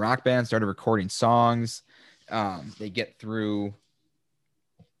from Rock Band, started recording songs. They get through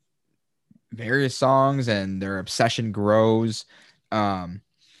various songs and their obsession grows. Trying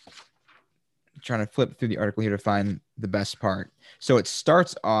to flip through the article here to find the best part. So it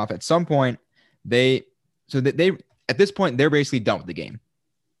starts off at some point. They at this point, they're basically done with the game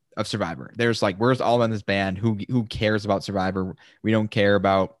of Survivor. There's like, where's all in this band? Who cares about Survivor? We don't care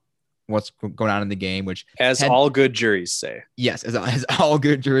about what's going on in the game, which all good juries say. Yes, as all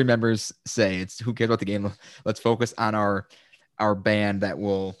good jury members say, it's who cares about the game. Let's focus on our band that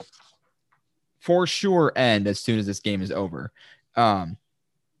will for sure end as soon as this game is over.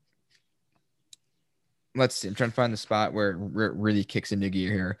 Let's see. I'm trying to find the spot where it really kicks into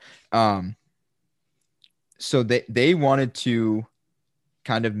gear here. So they wanted to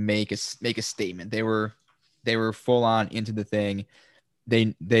kind of make a statement. They were full on into the thing.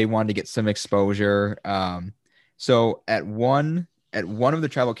 They wanted to get some exposure. So at one of the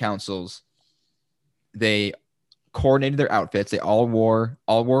tribal councils, they coordinated their outfits. They all wore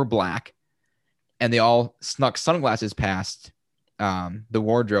black, and they all snuck sunglasses past the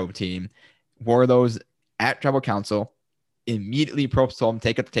wardrobe team. Wore those at tribal council. Immediately, Probst told them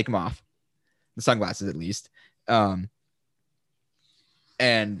take them off, the sunglasses at least. And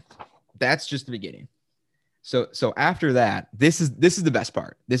that's just the beginning. So after that, this is the best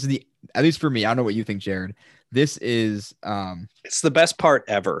part. This is at least for me. I don't know what you think, Jared. This is it's the best part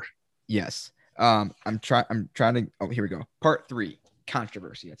ever. Yes. I'm trying to. Oh, here we go. Part 3,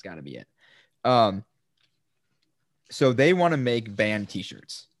 controversy. That's got to be it. So they want to make band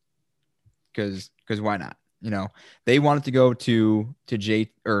T-shirts because why not? You know, they wanted to go to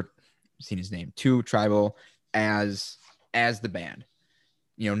Tribal as the band.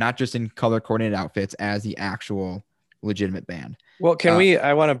 You know, not just in color coordinated outfits, as the actual legitimate band. Well,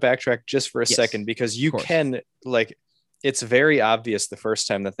 I want to backtrack just for a second, because you can, like, it's very obvious the first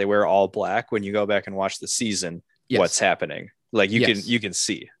time that they wear all black when you go back and watch the season, what's happening. Like you can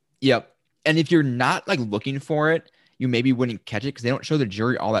see. Yep. And if you're not like looking for it, you maybe wouldn't catch it because they don't show the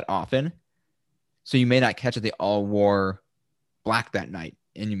jury all that often. So you may not catch that they all wore black that night,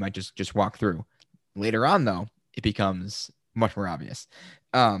 and you might just walk through. Later on, though, it becomes much more obvious.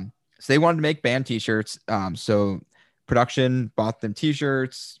 So they wanted to make band T-shirts. So production bought them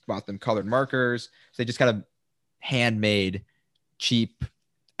T-shirts, bought them colored markers. So they just kind of handmade, cheap,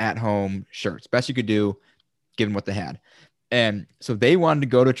 at-home shirts. Best you could do, given what they had. And so they wanted to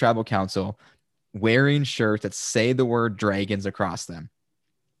go to tribal council wearing shirts that say the word dragons across them.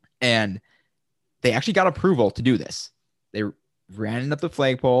 And they actually got approval to do this. They ran it up the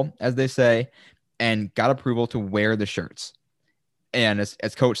flagpole, as they say, and got approval to wear the shirts. And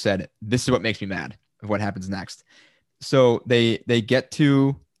as Coach said, this is what makes me mad of what happens next. So they get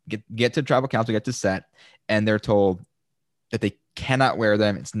to tribal council, get to set, and they're told that they cannot wear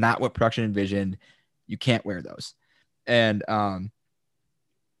them. It's not what production envisioned. You can't wear those. And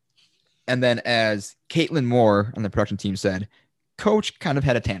then, as Caitlin Moore on the production team said, Coach kind of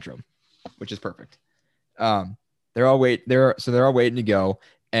had a tantrum, which is perfect. They're all waiting to go,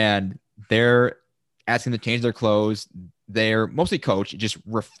 and they're asking to change their clothes. They're mostly Coach just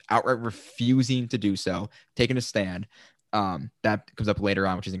outright refusing to do so, taking a stand. That comes up later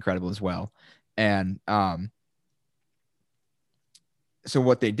on, which is incredible as well. And So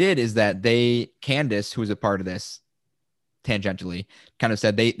what they did is that Candace, who was a part of this tangentially, kind of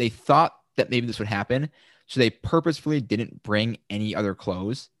said they thought that maybe this would happen. So they purposefully didn't bring any other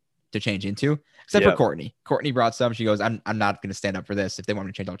clothes to change into, except for Courtney. Courtney brought some. She goes, I'm not going to stand up for this. If they want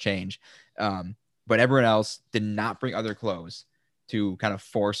me to change, I'll change. But everyone else did not bring other clothes to kind of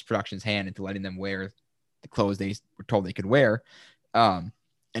force production's hand into letting them wear the clothes they were told they could wear.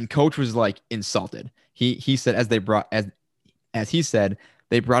 And Coach was like insulted. He said as he said,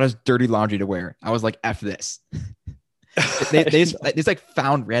 they brought us dirty laundry to wear. I was like, F this. they just like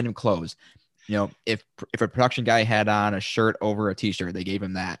found random clothes. You know, if a production guy had on a shirt over a t-shirt, they gave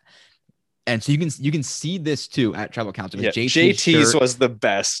him that. And so you can see this too at Tribal Council. Yeah, JT's was the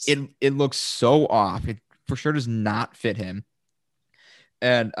best. It looks so off. It for sure does not fit him.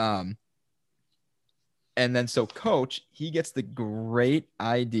 And then so Coach, he gets the great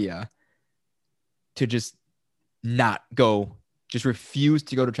idea to just not go, just refuse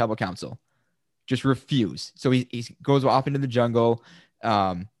to go to Tribal Council. Just refuse. So he goes off into the jungle.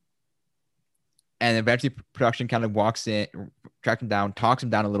 And eventually production kind of walks in, tracks him down, talks him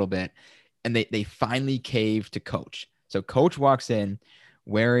down a little bit. And they finally cave to Coach. So Coach walks in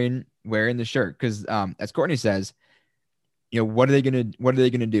wearing the shirt. Because as Courtney says, you know, what are they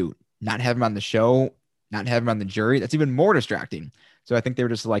gonna do? Not have him on the show, not have him on the jury? That's even more distracting. So I think they were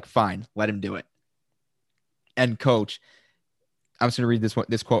just like, fine, let him do it. And Coach, I'm just gonna read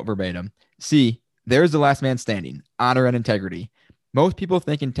this quote verbatim. See, there's the last man standing, honor and integrity. Most people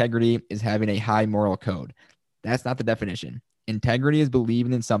think integrity is having a high moral code. That's not the definition. Integrity is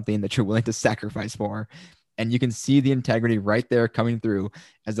believing in something that you're willing to sacrifice for. And you can see the integrity right there coming through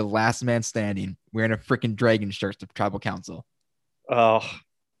as the last man standing, wearing a freaking dragon shirt to Tribal Council. Oh,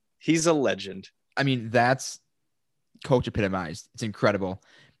 he's a legend. I mean, that's Coach epitomized. It's incredible.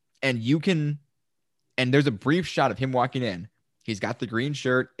 And there's a brief shot of him walking in. He's got the green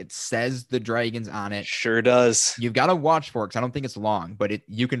shirt. It says the Dragons on it. Sure does. You've got to watch for it because I don't think it's long, but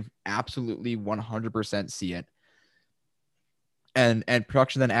you can absolutely 100% see it. And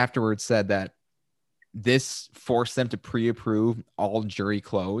production then afterwards said that this forced them to pre-approve all jury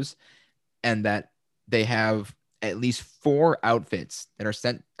clothes and that they have at least 4 outfits that are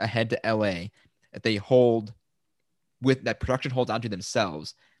sent ahead to LA that they hold that production holds onto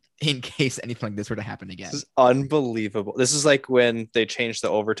themselves in case anything like this were to happen again. This is unbelievable. This is like when they changed the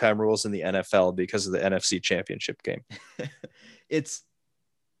overtime rules in the NFL because of the NFC Championship game. It's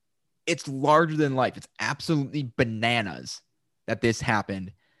larger than life. It's absolutely bananas that this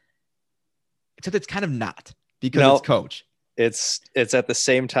happened. Except it's kind of not because it's Coach. It's at the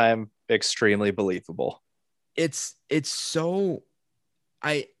same time extremely believable. It's so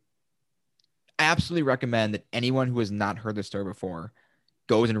I absolutely recommend that anyone who has not heard this story before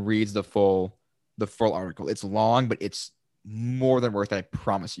goes and reads the full article. It's long, but it's more than worth it. I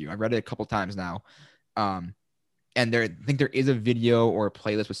promise you. I've read it a couple times now. And I think there is a video or a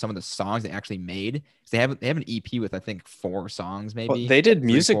playlist with some of the songs they actually made. They have an EP with I think 4 songs maybe. Well, they did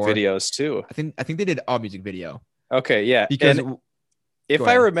music videos too. I think they did a music video. Okay, yeah. Because if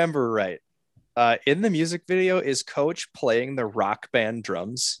I remember right, in the music video is Coach playing the Rock Band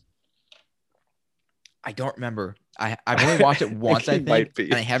drums. I don't remember. I've only watched it once, I think,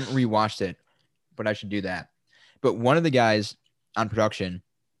 and I haven't rewatched it, but I should do that. But one of the guys on production,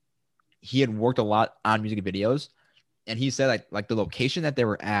 he had worked a lot on music videos, and he said like the location that they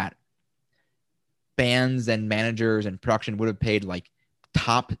were at, bands and managers and production would have paid like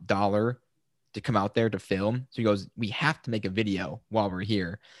top dollar to come out there to film. So he goes, we have to make a video while we're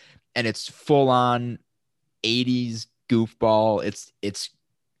here, and it's full on 80s goofball. It's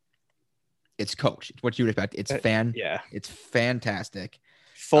Coach. It's what you would expect. It's It's fantastic.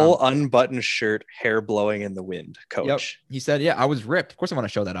 Full unbuttoned shirt, hair blowing in the wind. Coach. Yep. He said, "Yeah, I was ripped. Of course, I want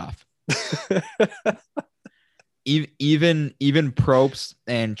to show that off." even Probst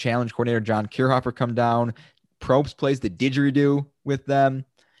and challenge coordinator John Kierhofer come down. Probst plays the didgeridoo with them.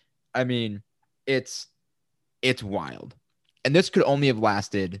 I mean, it's wild. And this could only have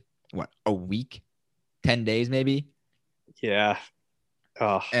lasted a week, 10 days maybe. Yeah.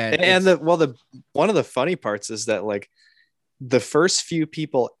 Oh, and one of the funny parts is that like the first few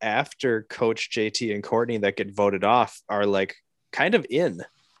people after Coach JT and Courtney that get voted off are like kind of in.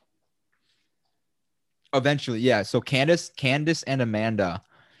 Eventually, yeah. So Candace and Amanda,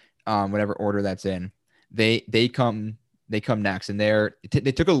 whatever order that's in, they come next, and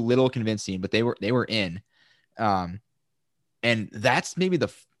they took a little convincing, but they were in, and that's maybe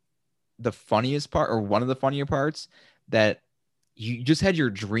the funniest part, or one of the funnier parts, that you just had your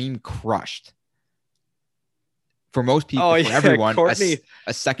dream crushed. For most people, for everyone, Courtney,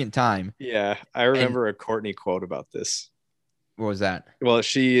 a second time. Yeah, I remember a Courtney quote about this. What was that? Well,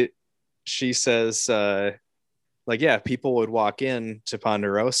 she says like, yeah, people would walk in to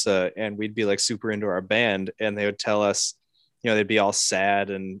Ponderosa and we'd be like super into our band, and they would tell us, they'd be all sad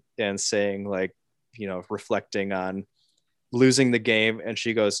and saying like, reflecting on losing the game, and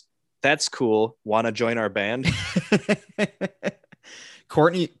she goes, "That's cool. Want to join our band?"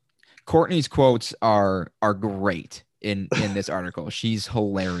 Courtney's quotes are great in this article. She's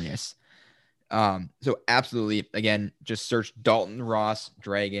hilarious. So absolutely, again, just search Dalton Ross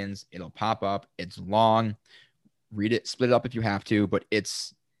Dragons. It'll pop up. It's long. Read it, split it up if you have to, but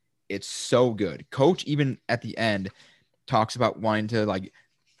it's so good. Coach even at the end talks about wanting to like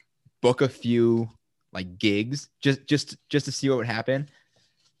book a few like gigs just to see what would happen.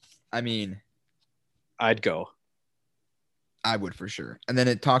 I mean, I'd go. I would for sure. And then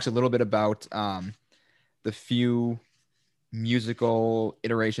it talks a little bit about the few musical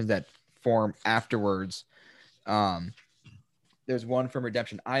iterations that form afterwards. There's one from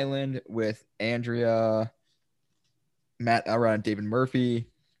Redemption Island with Andrea, Matt Elrod, and David Murphy.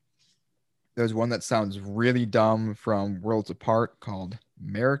 There's one that sounds really dumb from Worlds Apart called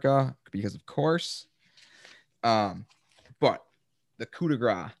America, because of course. But the coup de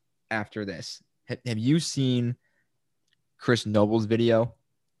grace after this, have you seen Chris Noble's video?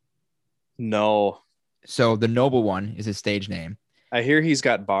 No. So the Noble one is his stage name. I hear he's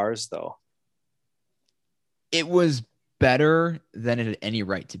got bars though. It was better than it had any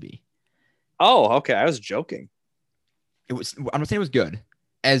right to be. Oh, okay. I was joking. I'm not saying it was good.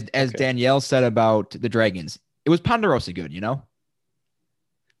 As Okay. Danielle said about the Dragons, it was Ponderosa good,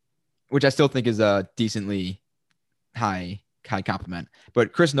 which I still think is a decently high compliment.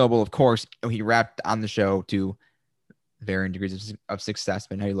 But Chris Noble, of course, he rapped on the show to varying degrees of success,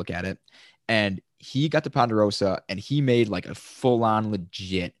 depending how you look at it. And he got to Ponderosa and he made like a full-on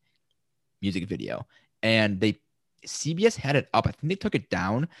legit music video. And CBS had it up. I think they took it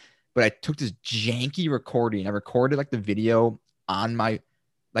down, but I took this janky recording. I recorded like the video on I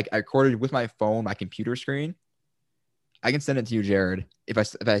recorded with my phone, my computer screen. I can send it to you, Jared, if I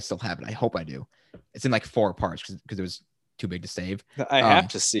still have it. I hope I do. It's in like 4 parts because it was too big to save. I have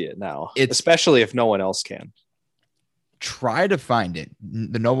to see it now, it's- especially if no one else can. Try to find it.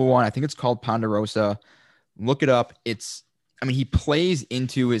 The Noble one, I think it's called Ponderosa. Look it up. He plays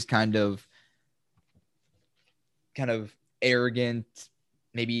into his kind of arrogant,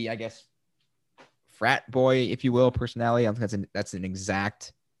 maybe, I guess, frat boy, if you will, personality. I don't think that's an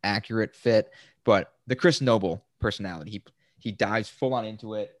exact accurate fit, but the Chris Noble personality, he dives full on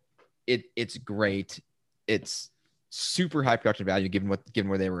into it. It's great. It's super high production value given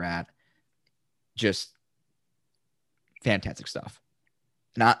where they were at. Just fantastic stuff.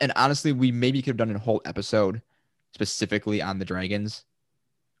 And honestly, we maybe could have done a whole episode specifically on the Dragons,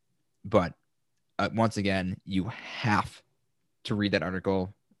 but once again, you have to read that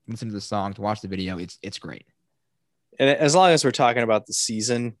article, listen to the songs, watch the video. It's great. And as long as we're talking about the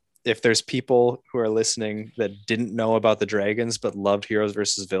season, if there's people who are listening that didn't know about the Dragons but loved Heroes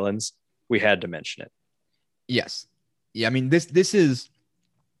versus Villains, we had to mention it. Yes. Yeah, I mean, this is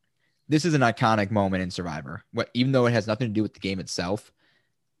an iconic moment in Survivor. Even though it has nothing to do with the game itself,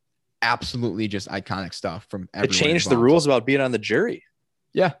 absolutely just iconic stuff from everyone It changed the involved. rules about being on the jury.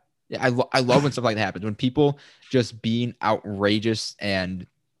 Yeah. I love when stuff like that happens. When people just being outrageous and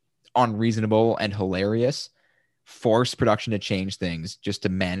unreasonable and hilarious force production to change things just to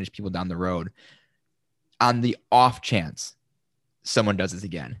manage people down the road on the off chance someone does this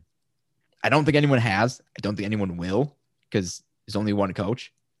again. I don't think anyone has. I don't think anyone will, because there's only one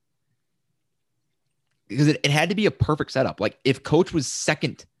coach. Because it had to be a perfect setup. Like if coach was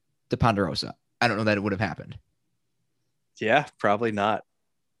second to Ponderosa, I don't know that it would have happened. Yeah, probably not.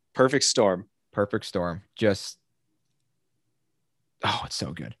 Perfect storm. Perfect storm. Just, it's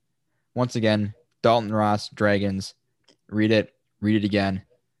so good. Once again, Dalton Ross, Dragons. Read it again.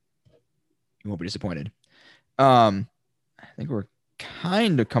 You won't be disappointed. I think we're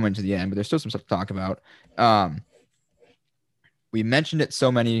kind of coming to the end, but there's still some stuff to talk about. We mentioned it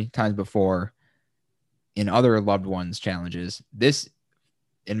so many times before in other loved ones challenges. This,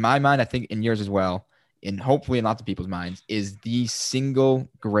 in my mind, I think in yours as well, and hopefully in lots of people's minds, is the single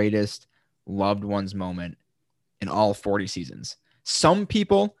greatest loved ones moment in all 40 seasons. Some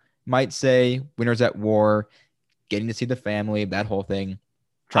people might say Winners at War, getting to see the family, that whole thing.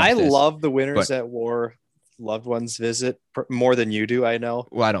 I love the Winners at War loved ones visit more than you do, I know.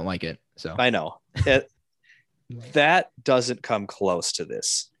 Well, I don't like it, so. I know. That doesn't come close to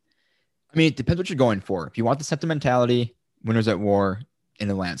this. I mean, it depends what you're going for. If you want the sentimentality, Winners at War in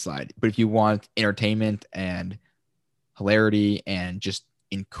a landslide. But if you want entertainment and hilarity and just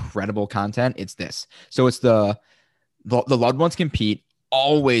incredible content, it's this. So it's the The loved ones compete,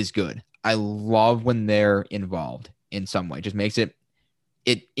 always good. I love when they're involved in some way. It just makes it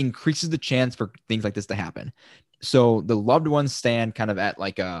increases the chance for things like this to happen. So the loved ones stand kind of at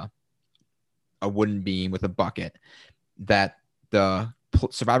like a wooden beam with a bucket that the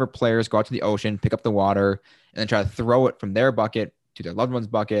survivor players go out to the ocean, pick up the water, and then try to throw it from their bucket to their loved one's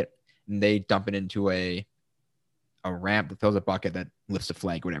bucket, and they dump it into a ramp that fills a bucket that lifts a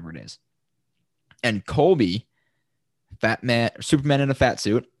flag, whatever it is. And Colby, fat man, Superman in a fat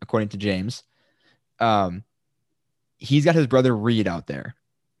suit, according to James, he's got his brother Reed out there,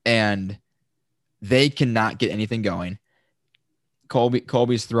 and they cannot get anything going.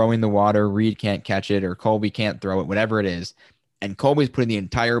 Colby's throwing the water, Reed can't catch it, or Colby can't throw it, whatever it is. And Colby's putting the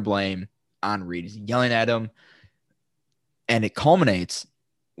entire blame on Reed. He's yelling at him. And it culminates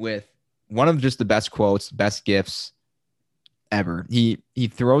with one of just the best quotes, best gifts ever.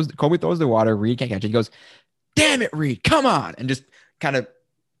 Colby throws the water, Reed can't catch it. He goes, "Damn it, Reed, come on!" And just kind of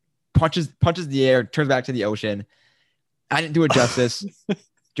punches the air, turns back to the ocean. I didn't do it justice.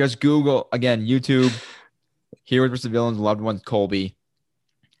 Just Google, again, YouTube, Heroes vs. Villains, Loved Ones, Colby.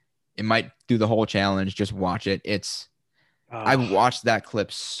 It might do the whole challenge. Just watch it. I've watched that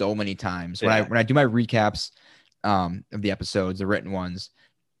clip so many times. When I do my recaps of the episodes, the written ones,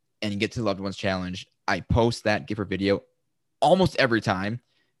 and you get to the Loved Ones challenge, I post that GIF or video almost every time.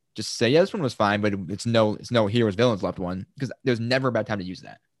 Just say, yeah, this one was fine, but it's no Heroes, Villains, Loved One, because there's never a bad time to use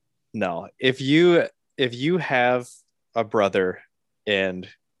that. No, if you have a brother and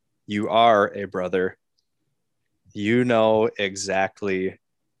you are a brother, you know exactly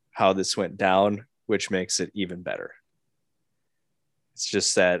how this went down, which makes it even better. It's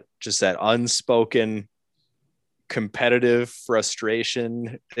just that unspoken competitive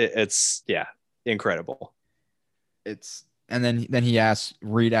frustration. It's incredible. And then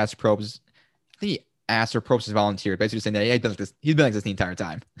Reed asks Probst, I think he asked or Probst is volunteer, basically saying that he's been like this the entire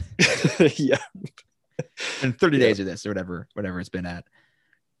time. Yeah. And 30 days of this or whatever it's been at.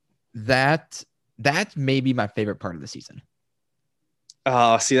 That's maybe my favorite part of the season.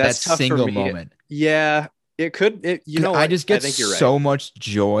 Oh, see, that's that tough single for me. moment. Yeah, it could. I just get so much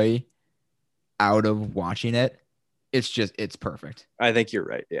joy out of watching it. It's perfect. I think you're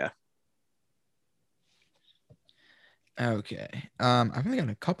right. Yeah. Okay. I've only got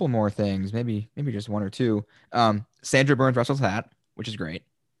a couple more things, maybe just one or two. Sandra burns Russell's hat, which is great.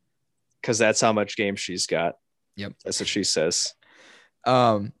 Because that's how much game she's got. Yep. That's what she says.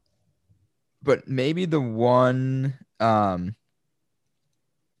 But maybe the one kind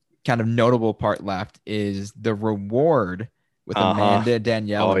of notable part left is the reward with Amanda,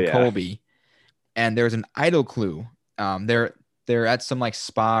 Danielle, and Colby. And there's an idol clue. They're at some like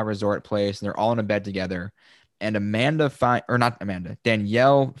spa resort place, and they're all in a bed together. And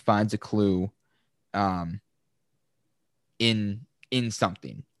Danielle finds a clue in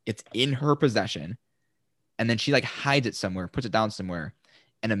something. It's in her possession. And then she like hides it somewhere, puts it down somewhere.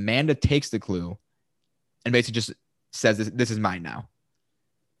 And Amanda takes the clue and basically just says, this is mine now.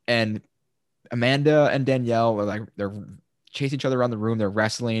 And Amanda and Danielle are like, they're chasing each other around the room. They're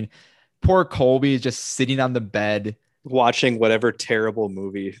wrestling. Poor Colby is just sitting on the bed. Watching whatever terrible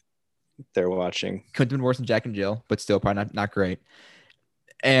movie they're watching. Couldn't have been worse than Jack and Jill, but still probably not great.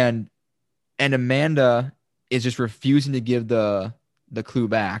 And Amanda is just refusing to give the clue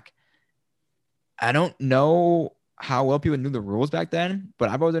back. I don't know how well people knew the rules back then, but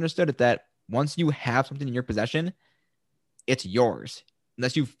I've always understood it that once you have something in your possession, it's yours.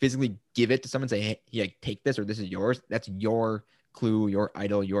 Unless you physically give it to someone and say, hey, take this, or this is yours. That's your clue, your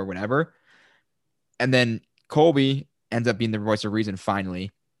idol, your whatever. And then Colby ends up being the voice of reason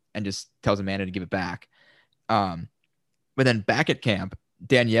finally and just tells Amanda to give it back. But then back at camp,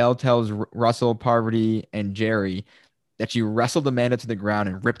 Danielle tells Russell, Parvati, and Jerry that she wrestled Amanda to the ground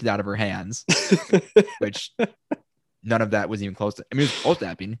and ripped it out of her hands, which none of that was even close to. I mean, it was close to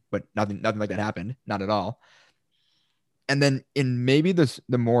happening, but nothing like that happened. Not at all. And then in maybe the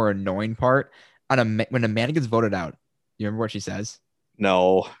more annoying part, when Amanda gets voted out, you remember what she says?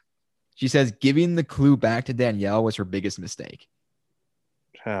 No. She says giving the clue back to Danielle was her biggest mistake.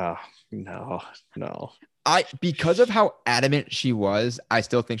 Oh, no. Because of how adamant she was, I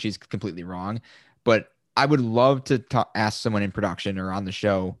still think she's completely wrong. But I would love to ask someone in production or on the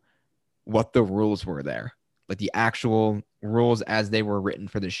show what the rules were there, like the actual rules as they were written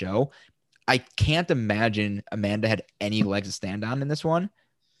for the show. I can't imagine Amanda had any legs to stand on in this one,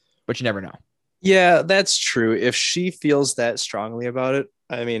 but you never know. Yeah, that's true. If she feels that strongly about it,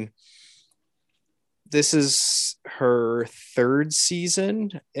 I mean, this is her third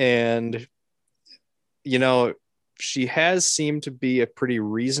season, and she has seemed to be a pretty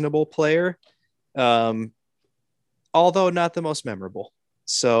reasonable player. although not the most memorable.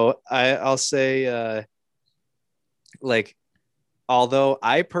 So I'll say, like, although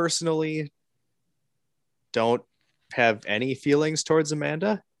I personally don't have any feelings towards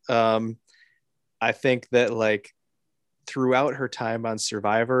Amanda, I think that like throughout her time on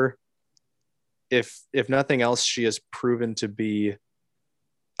Survivor, if nothing else, she has proven to be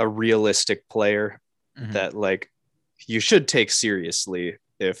a realistic player that like you should take seriously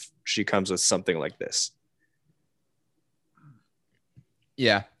if she comes with something like this.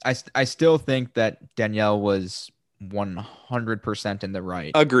 Yeah, I still think that Danielle was 100% in the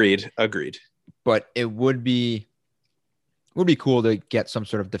right, Agreed. but it would be cool to get some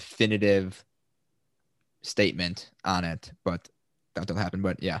sort of definitive statement on it, but that don't happen.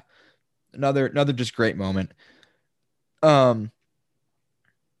 But yeah, another just great moment. I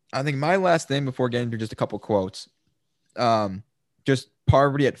think my last thing before getting to just a couple quotes, just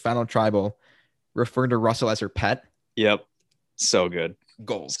Parvati at Final Tribal referring to Russell as her pet. Yep. So good.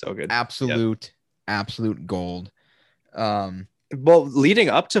 Gold. So good. Absolute gold. Well, leading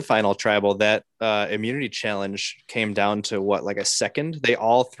up to Final Tribal, that immunity challenge came down to what, like a second? They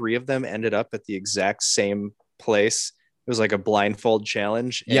all three of them ended up at the exact same place. It was like a blindfold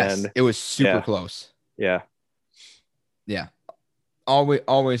challenge. Yes, and it was super yeah. close. Yeah. Yeah.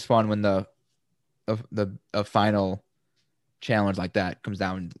 Always fun when the final challenge like that comes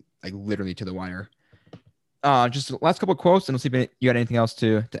down like literally to the wire. Just the last couple of quotes, and we'll see if you got anything else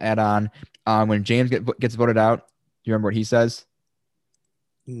to add on. When James gets voted out, do you remember what he says?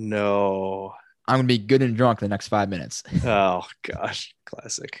 No. I'm gonna be good and drunk in the next 5 minutes. Oh gosh,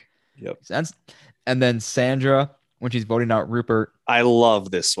 classic. Yep. And then Sandra, when she's voting out Rupert, I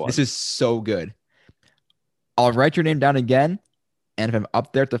love this one. This is so good. I'll write your name down again, and if I'm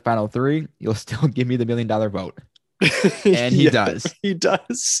up there at the final three, you'll still give me the $1 million vote. And he does. He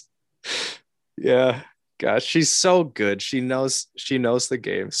does. Yeah. Gosh, she's so good. She knows the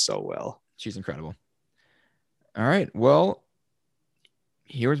game so well. She's incredible. All right. Well,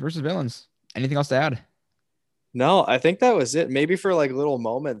 heroes versus villains. Anything else to add? No, I think that was it. Maybe for like little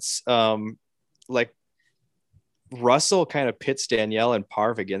moments. Like Russell kind of pits Danielle and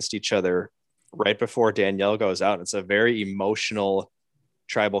Parv against each other right before Danielle goes out. It's a very emotional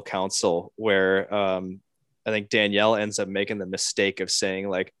tribal council where I think Danielle ends up making the mistake of saying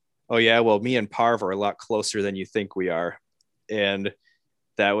like, oh yeah, well, me and Parv are a lot closer than you think we are. And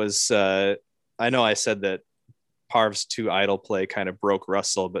that was, I know I said that Parv's 2 idol play kind of broke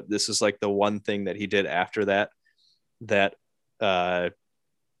Russell, but this is like the one thing that he did after that I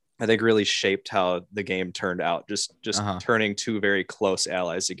think really shaped how the game turned out. Just turning 2 very close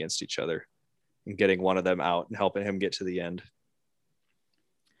allies against each other and getting one of them out and helping him get to the end.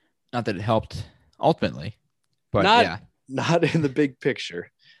 Not that it helped ultimately, but not in the big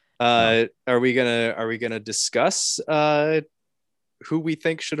picture. No. Are we gonna discuss who we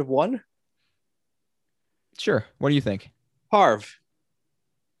think should have won? Sure. What do you think? Parv.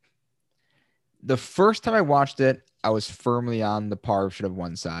 The first time I watched it, I was firmly on the Parv should have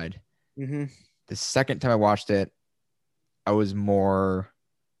won side. Mm-hmm. The second time I watched it, I was more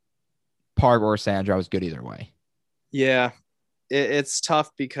Parv or Sandra. I was good either way. Yeah, it's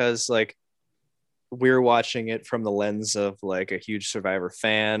tough because like we're watching it from the lens of like a huge Survivor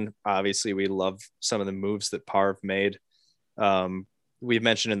fan. Obviously, we love some of the moves that Parv made. We've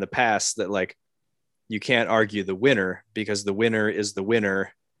mentioned in the past that like you can't argue the winner because the winner is the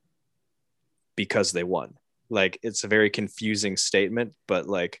winner because they won. Like it's a very confusing statement, but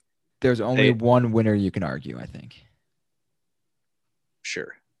like there's only one winner you can argue, I think.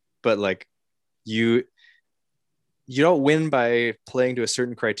 Sure. But like you don't win by playing to a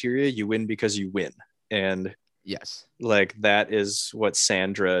certain criteria. You win because you win. And yes, like that is what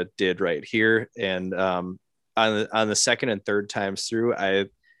Sandra did right here. And on the second and third times through, I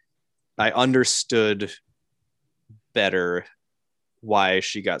understood better why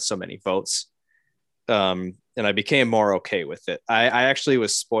she got so many votes. And I became more okay with it. I actually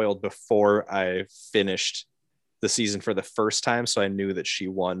was spoiled before I finished the season for the first time, so I knew that she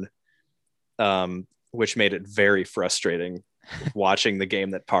won, which made it very frustrating watching the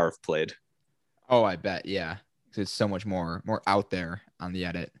game that Parv played. Oh, I bet, yeah. It's so much more out there on the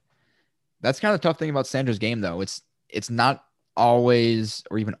edit. That's kind of the tough thing about Sandra's game, though. It's not always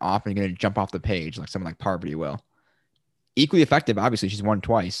or even often going to jump off the page like someone like Parvati will. Equally effective, obviously, she's won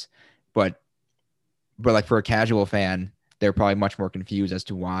twice, but like for a casual fan, they're probably much more confused as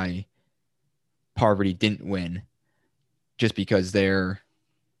to why Parvati didn't win, just because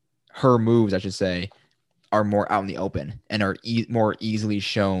her moves, I should say, are more out in the open and are more easily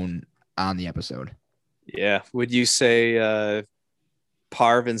shown on the episode. Yeah. Would you say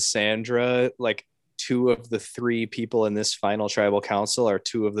Parv and Sandra, like two of the three people in this final tribal council are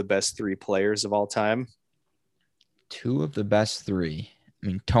two of the best three players of all time. Two of the best three. I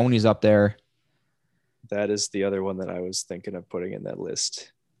mean, Tony's up there. That is the other one that I was thinking of putting in that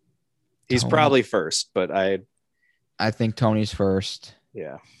list. He's Tony. probably first, but I think Tony's first.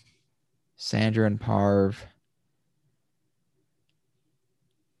 Yeah. Sandra and Parv.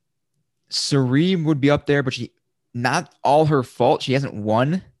 Sari would be up there, but she, not all her fault. She hasn't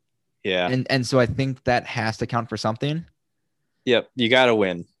won. Yeah. And so I think that has to count for something. Yep. You got to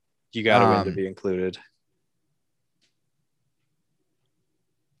win. You got to win to be included.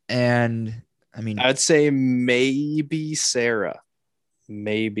 And I mean, I'd say maybe Sarah.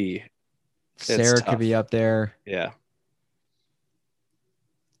 Maybe. Sarah could be up there. Yeah.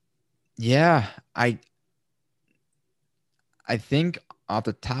 Yeah. I think off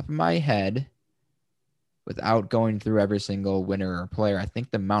the top of my head, without going through every single winner or player, I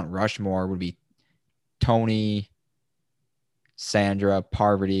think the Mount Rushmore would be Tony, Sandra,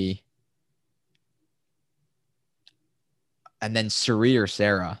 Parvati, and then Sari or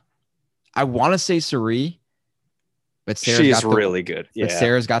Sarah. I want to say Sari, but she's really good. Yeah. But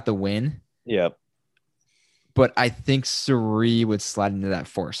Sarah's got the win. Yep. But I think Sari would slide into that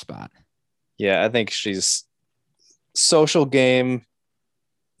fourth spot. Yeah, I think she's social game,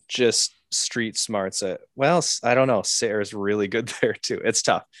 just street smarts. Well, I don't know. Sarah's really good there too. It's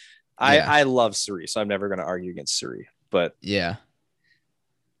tough. Yeah. I love Sari, so I'm never going to argue against Sari. But yeah.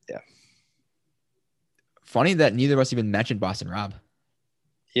 Funny that neither of us even mentioned Boston Rob.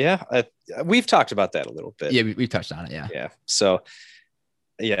 Yeah, we've talked about that a little bit. Yeah, we've touched on it. Yeah. Yeah. So,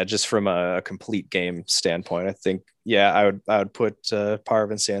 yeah, just from a complete game standpoint, I think, I would put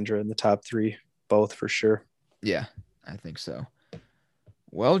Parv and Sandra in the top three, both for sure. Yeah, I think so.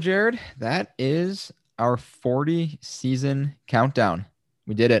 Well, Jared, that is our 40 season countdown.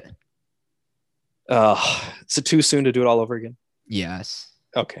 We did it. Is it too soon to do it all over again? Yes.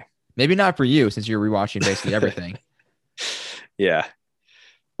 Okay. Maybe not for you, since you're rewatching basically everything. Yeah.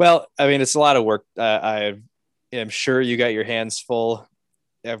 Well, I mean, it's a lot of work. I am sure you got your hands full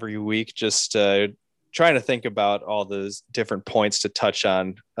every week, just trying to think about all those different points to touch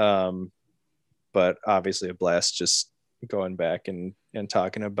on. But obviously a blast just going back and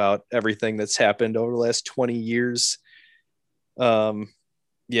talking about everything that's happened over the last 20 years.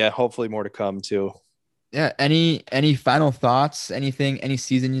 Hopefully more to come too. Yeah. Any final thoughts? Any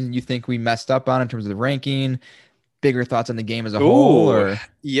season you think we messed up on in terms of the ranking? Bigger thoughts on the game as a whole? Or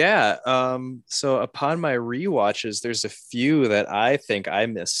yeah. So upon my rewatches, there's a few that I think I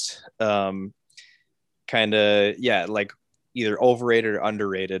missed. Kind of, like either overrated or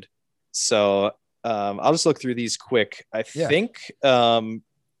underrated. So I'll just look through these quick. I think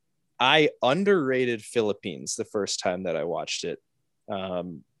I underrated Philippines the first time that I watched it.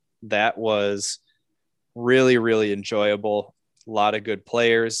 That was really, really enjoyable. A lot of good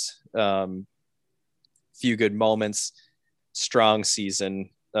players. Few good moments, strong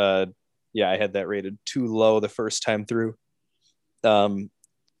season. I had that rated too low the first time through. One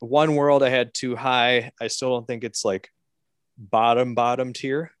World I had too high. I still don't think it's like bottom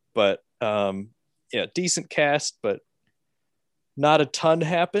tier, but decent cast, but not a ton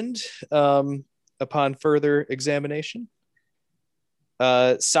happened upon further examination.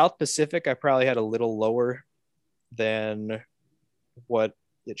 South Pacific I probably had a little lower than what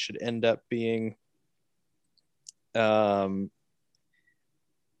it should end up being. Blood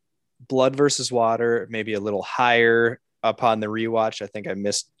versus Water, maybe a little higher upon the rewatch. I think I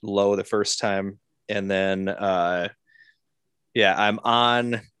missed low the first time. And then, I'm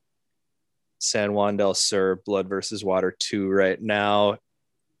on San Juan del Sur, Blood versus Water 2 right now.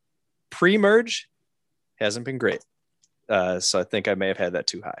 Pre-merge hasn't been great. So I think I may have had that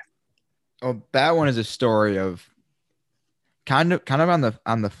too high. Oh, that one is a story of kind of on the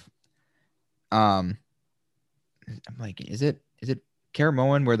I'm like, is it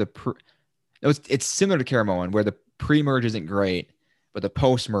Caramoan where it's similar to Caramoan where the pre-merge isn't great, but the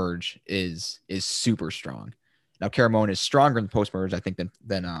post-merge is super strong. Now Caramoan is stronger in the post-merge, I think,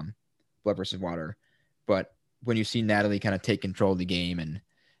 than Blood versus Water. But when you see Natalie kind of take control of the game and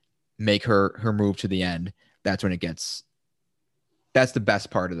make her move to the end, that's when that's the best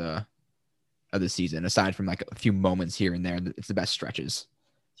part of the season, aside from like a few moments here and there. It's the best stretches.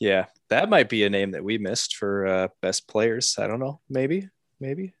 Yeah, that might be a name that we missed for best players. I don't know. Maybe.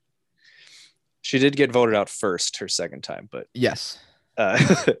 She did get voted out first her second time, but yes.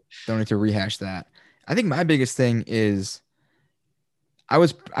 Don't need to rehash that. I think my biggest thing is I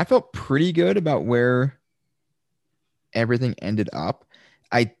felt pretty good about where everything ended up.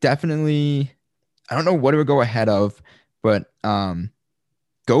 I don't know what it would go ahead of, but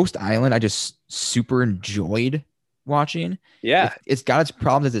go Ghost Island, I just super enjoyed watching. Yeah. It's got its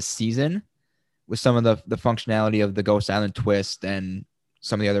problems as a season with some of the functionality of the Ghost Island twist and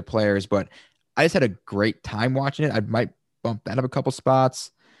some of the other players, but I just had a great time watching it. I might bump that up a couple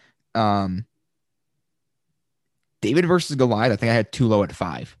spots. David versus Goliath, I think I had too low at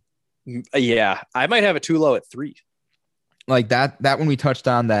 5. Yeah. I might have it too low at 3. Like that when we touched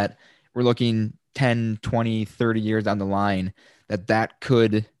on that, we're looking 10, 20, 30 years down the line, that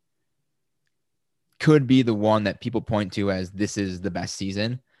could be the one that people point to as this is the best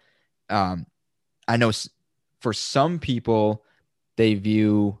season. I know for some people, they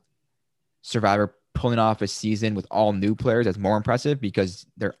view Survivor pulling off a season with all new players as more impressive because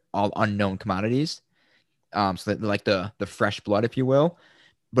they're all unknown commodities. So that like the fresh blood, if you will.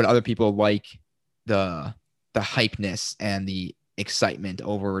 But other people like the hypeness and the excitement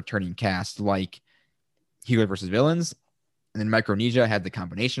over returning cast, like Hero versus Villains. And then Micronesia had the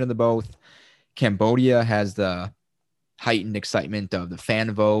combination of the both. Cambodia has the heightened excitement of the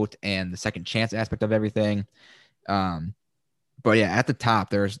fan vote and the second chance aspect of everything. But yeah, at the top,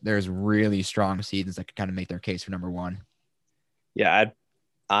 there's really strong seasons that could kind of make their case for number 1. Yeah,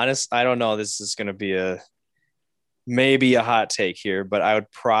 I don't know. This is going to be maybe a hot take here, but I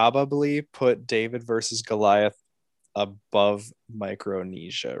would probably put David versus Goliath above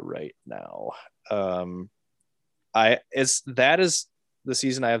Micronesia right now. That is the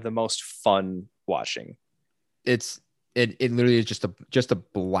season I have the most fun watching. It literally is just a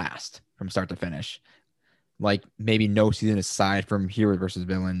blast from start to finish. Like maybe no season aside from Hero versus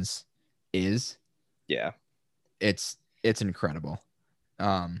Villains is. Yeah. It's incredible.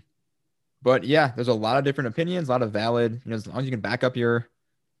 But yeah, there's a lot of different opinions, a lot of valid, as long as you can back up your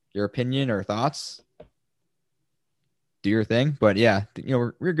opinion or thoughts, do your thing. But yeah,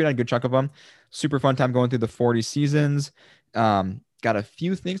 we're good on a good chunk of them. Super fun time going through the 40 seasons. Got a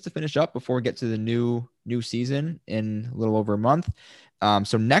few things to finish up before we get to the new season in a little over a month.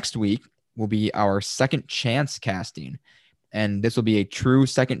 So next week will be our second chance casting. And this will be a true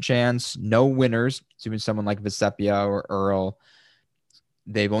second chance, no winners. So even someone like Vesepia or Earl,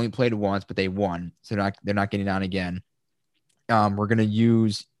 they've only played once, but they won. So they're not getting on again. We're going to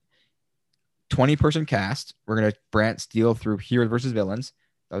use 20-person cast. We're going to Brant steal through Heroes versus Villains.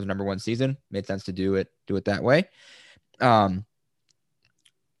 That was the number 1 season. Made sense to do it that way.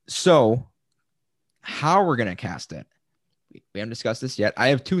 So how we're going to cast it, we haven't discussed this yet. I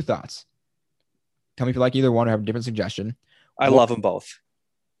have 2 thoughts. Tell me if you like either one or have a different suggestion. I love them both.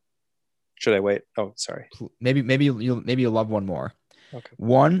 Should I wait? Oh, sorry. Maybe you'll love one more. Okay.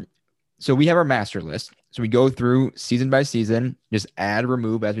 One, so we have our master list. So we go through season by season, just add,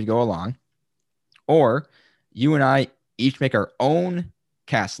 remove as we go along. Or you and I each make our own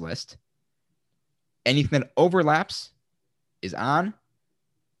cast list. Anything that overlaps is on.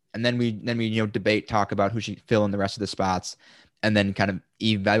 And then we debate, talk about who should fill in the rest of the spots, and then kind of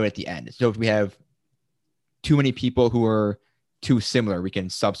evaluate at the end. So if we have too many people who are too similar, we can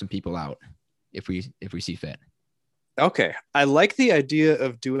sub some people out if we see fit. Okay. I like the idea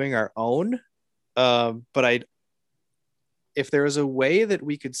of doing our own, but if there was a way that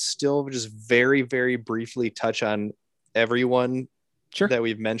we could still just very, very briefly touch on everyone Sure. that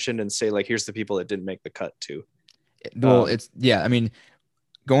we've mentioned and say, like, here's the people that didn't make the cut too. Well, I mean,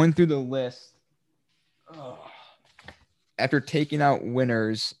 going through the list, after taking out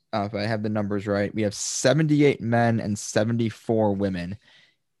winners, if I have the numbers right, we have 78 men and 74 women.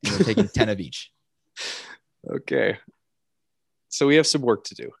 And we're taking 10 of each. Okay. So we have some work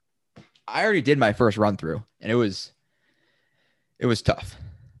to do. I already did my first run through, and it was tough.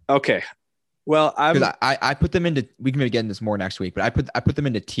 Okay. Well, I put them into, we can maybe get into this more next week, but I put them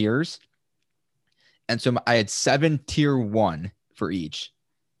into tiers. And so I had 7 tier 1 for each.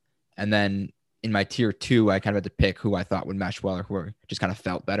 And then in my tier 2, I kind of had to pick who I thought would mesh well or who I just kind of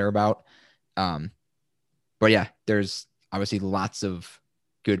felt better about. But yeah, there's obviously lots of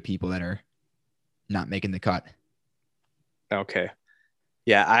good people that are not making the cut. Okay.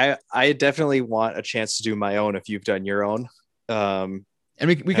 Yeah, I definitely want a chance to do my own if you've done your own. And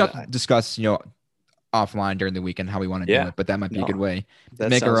we got to discuss, offline during the weekend how we want to do it, but that might be a good way.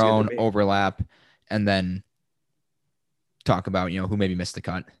 Make our own overlap and then talk about, who maybe missed the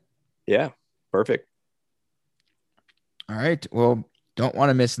cut. Yeah, perfect. All right. Well, don't want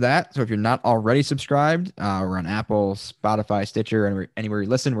to miss that. So if you're not already subscribed, we're on Apple, Spotify, Stitcher, and anywhere you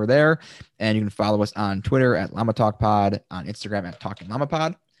listen, we're there. And you can follow us on Twitter at Llama Talk Pod, on Instagram at Talking Llama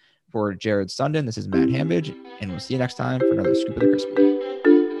Pod. For Jared Sundin, this is Matt Hambidge, and we'll see you next time for another Scoop of the Crispy.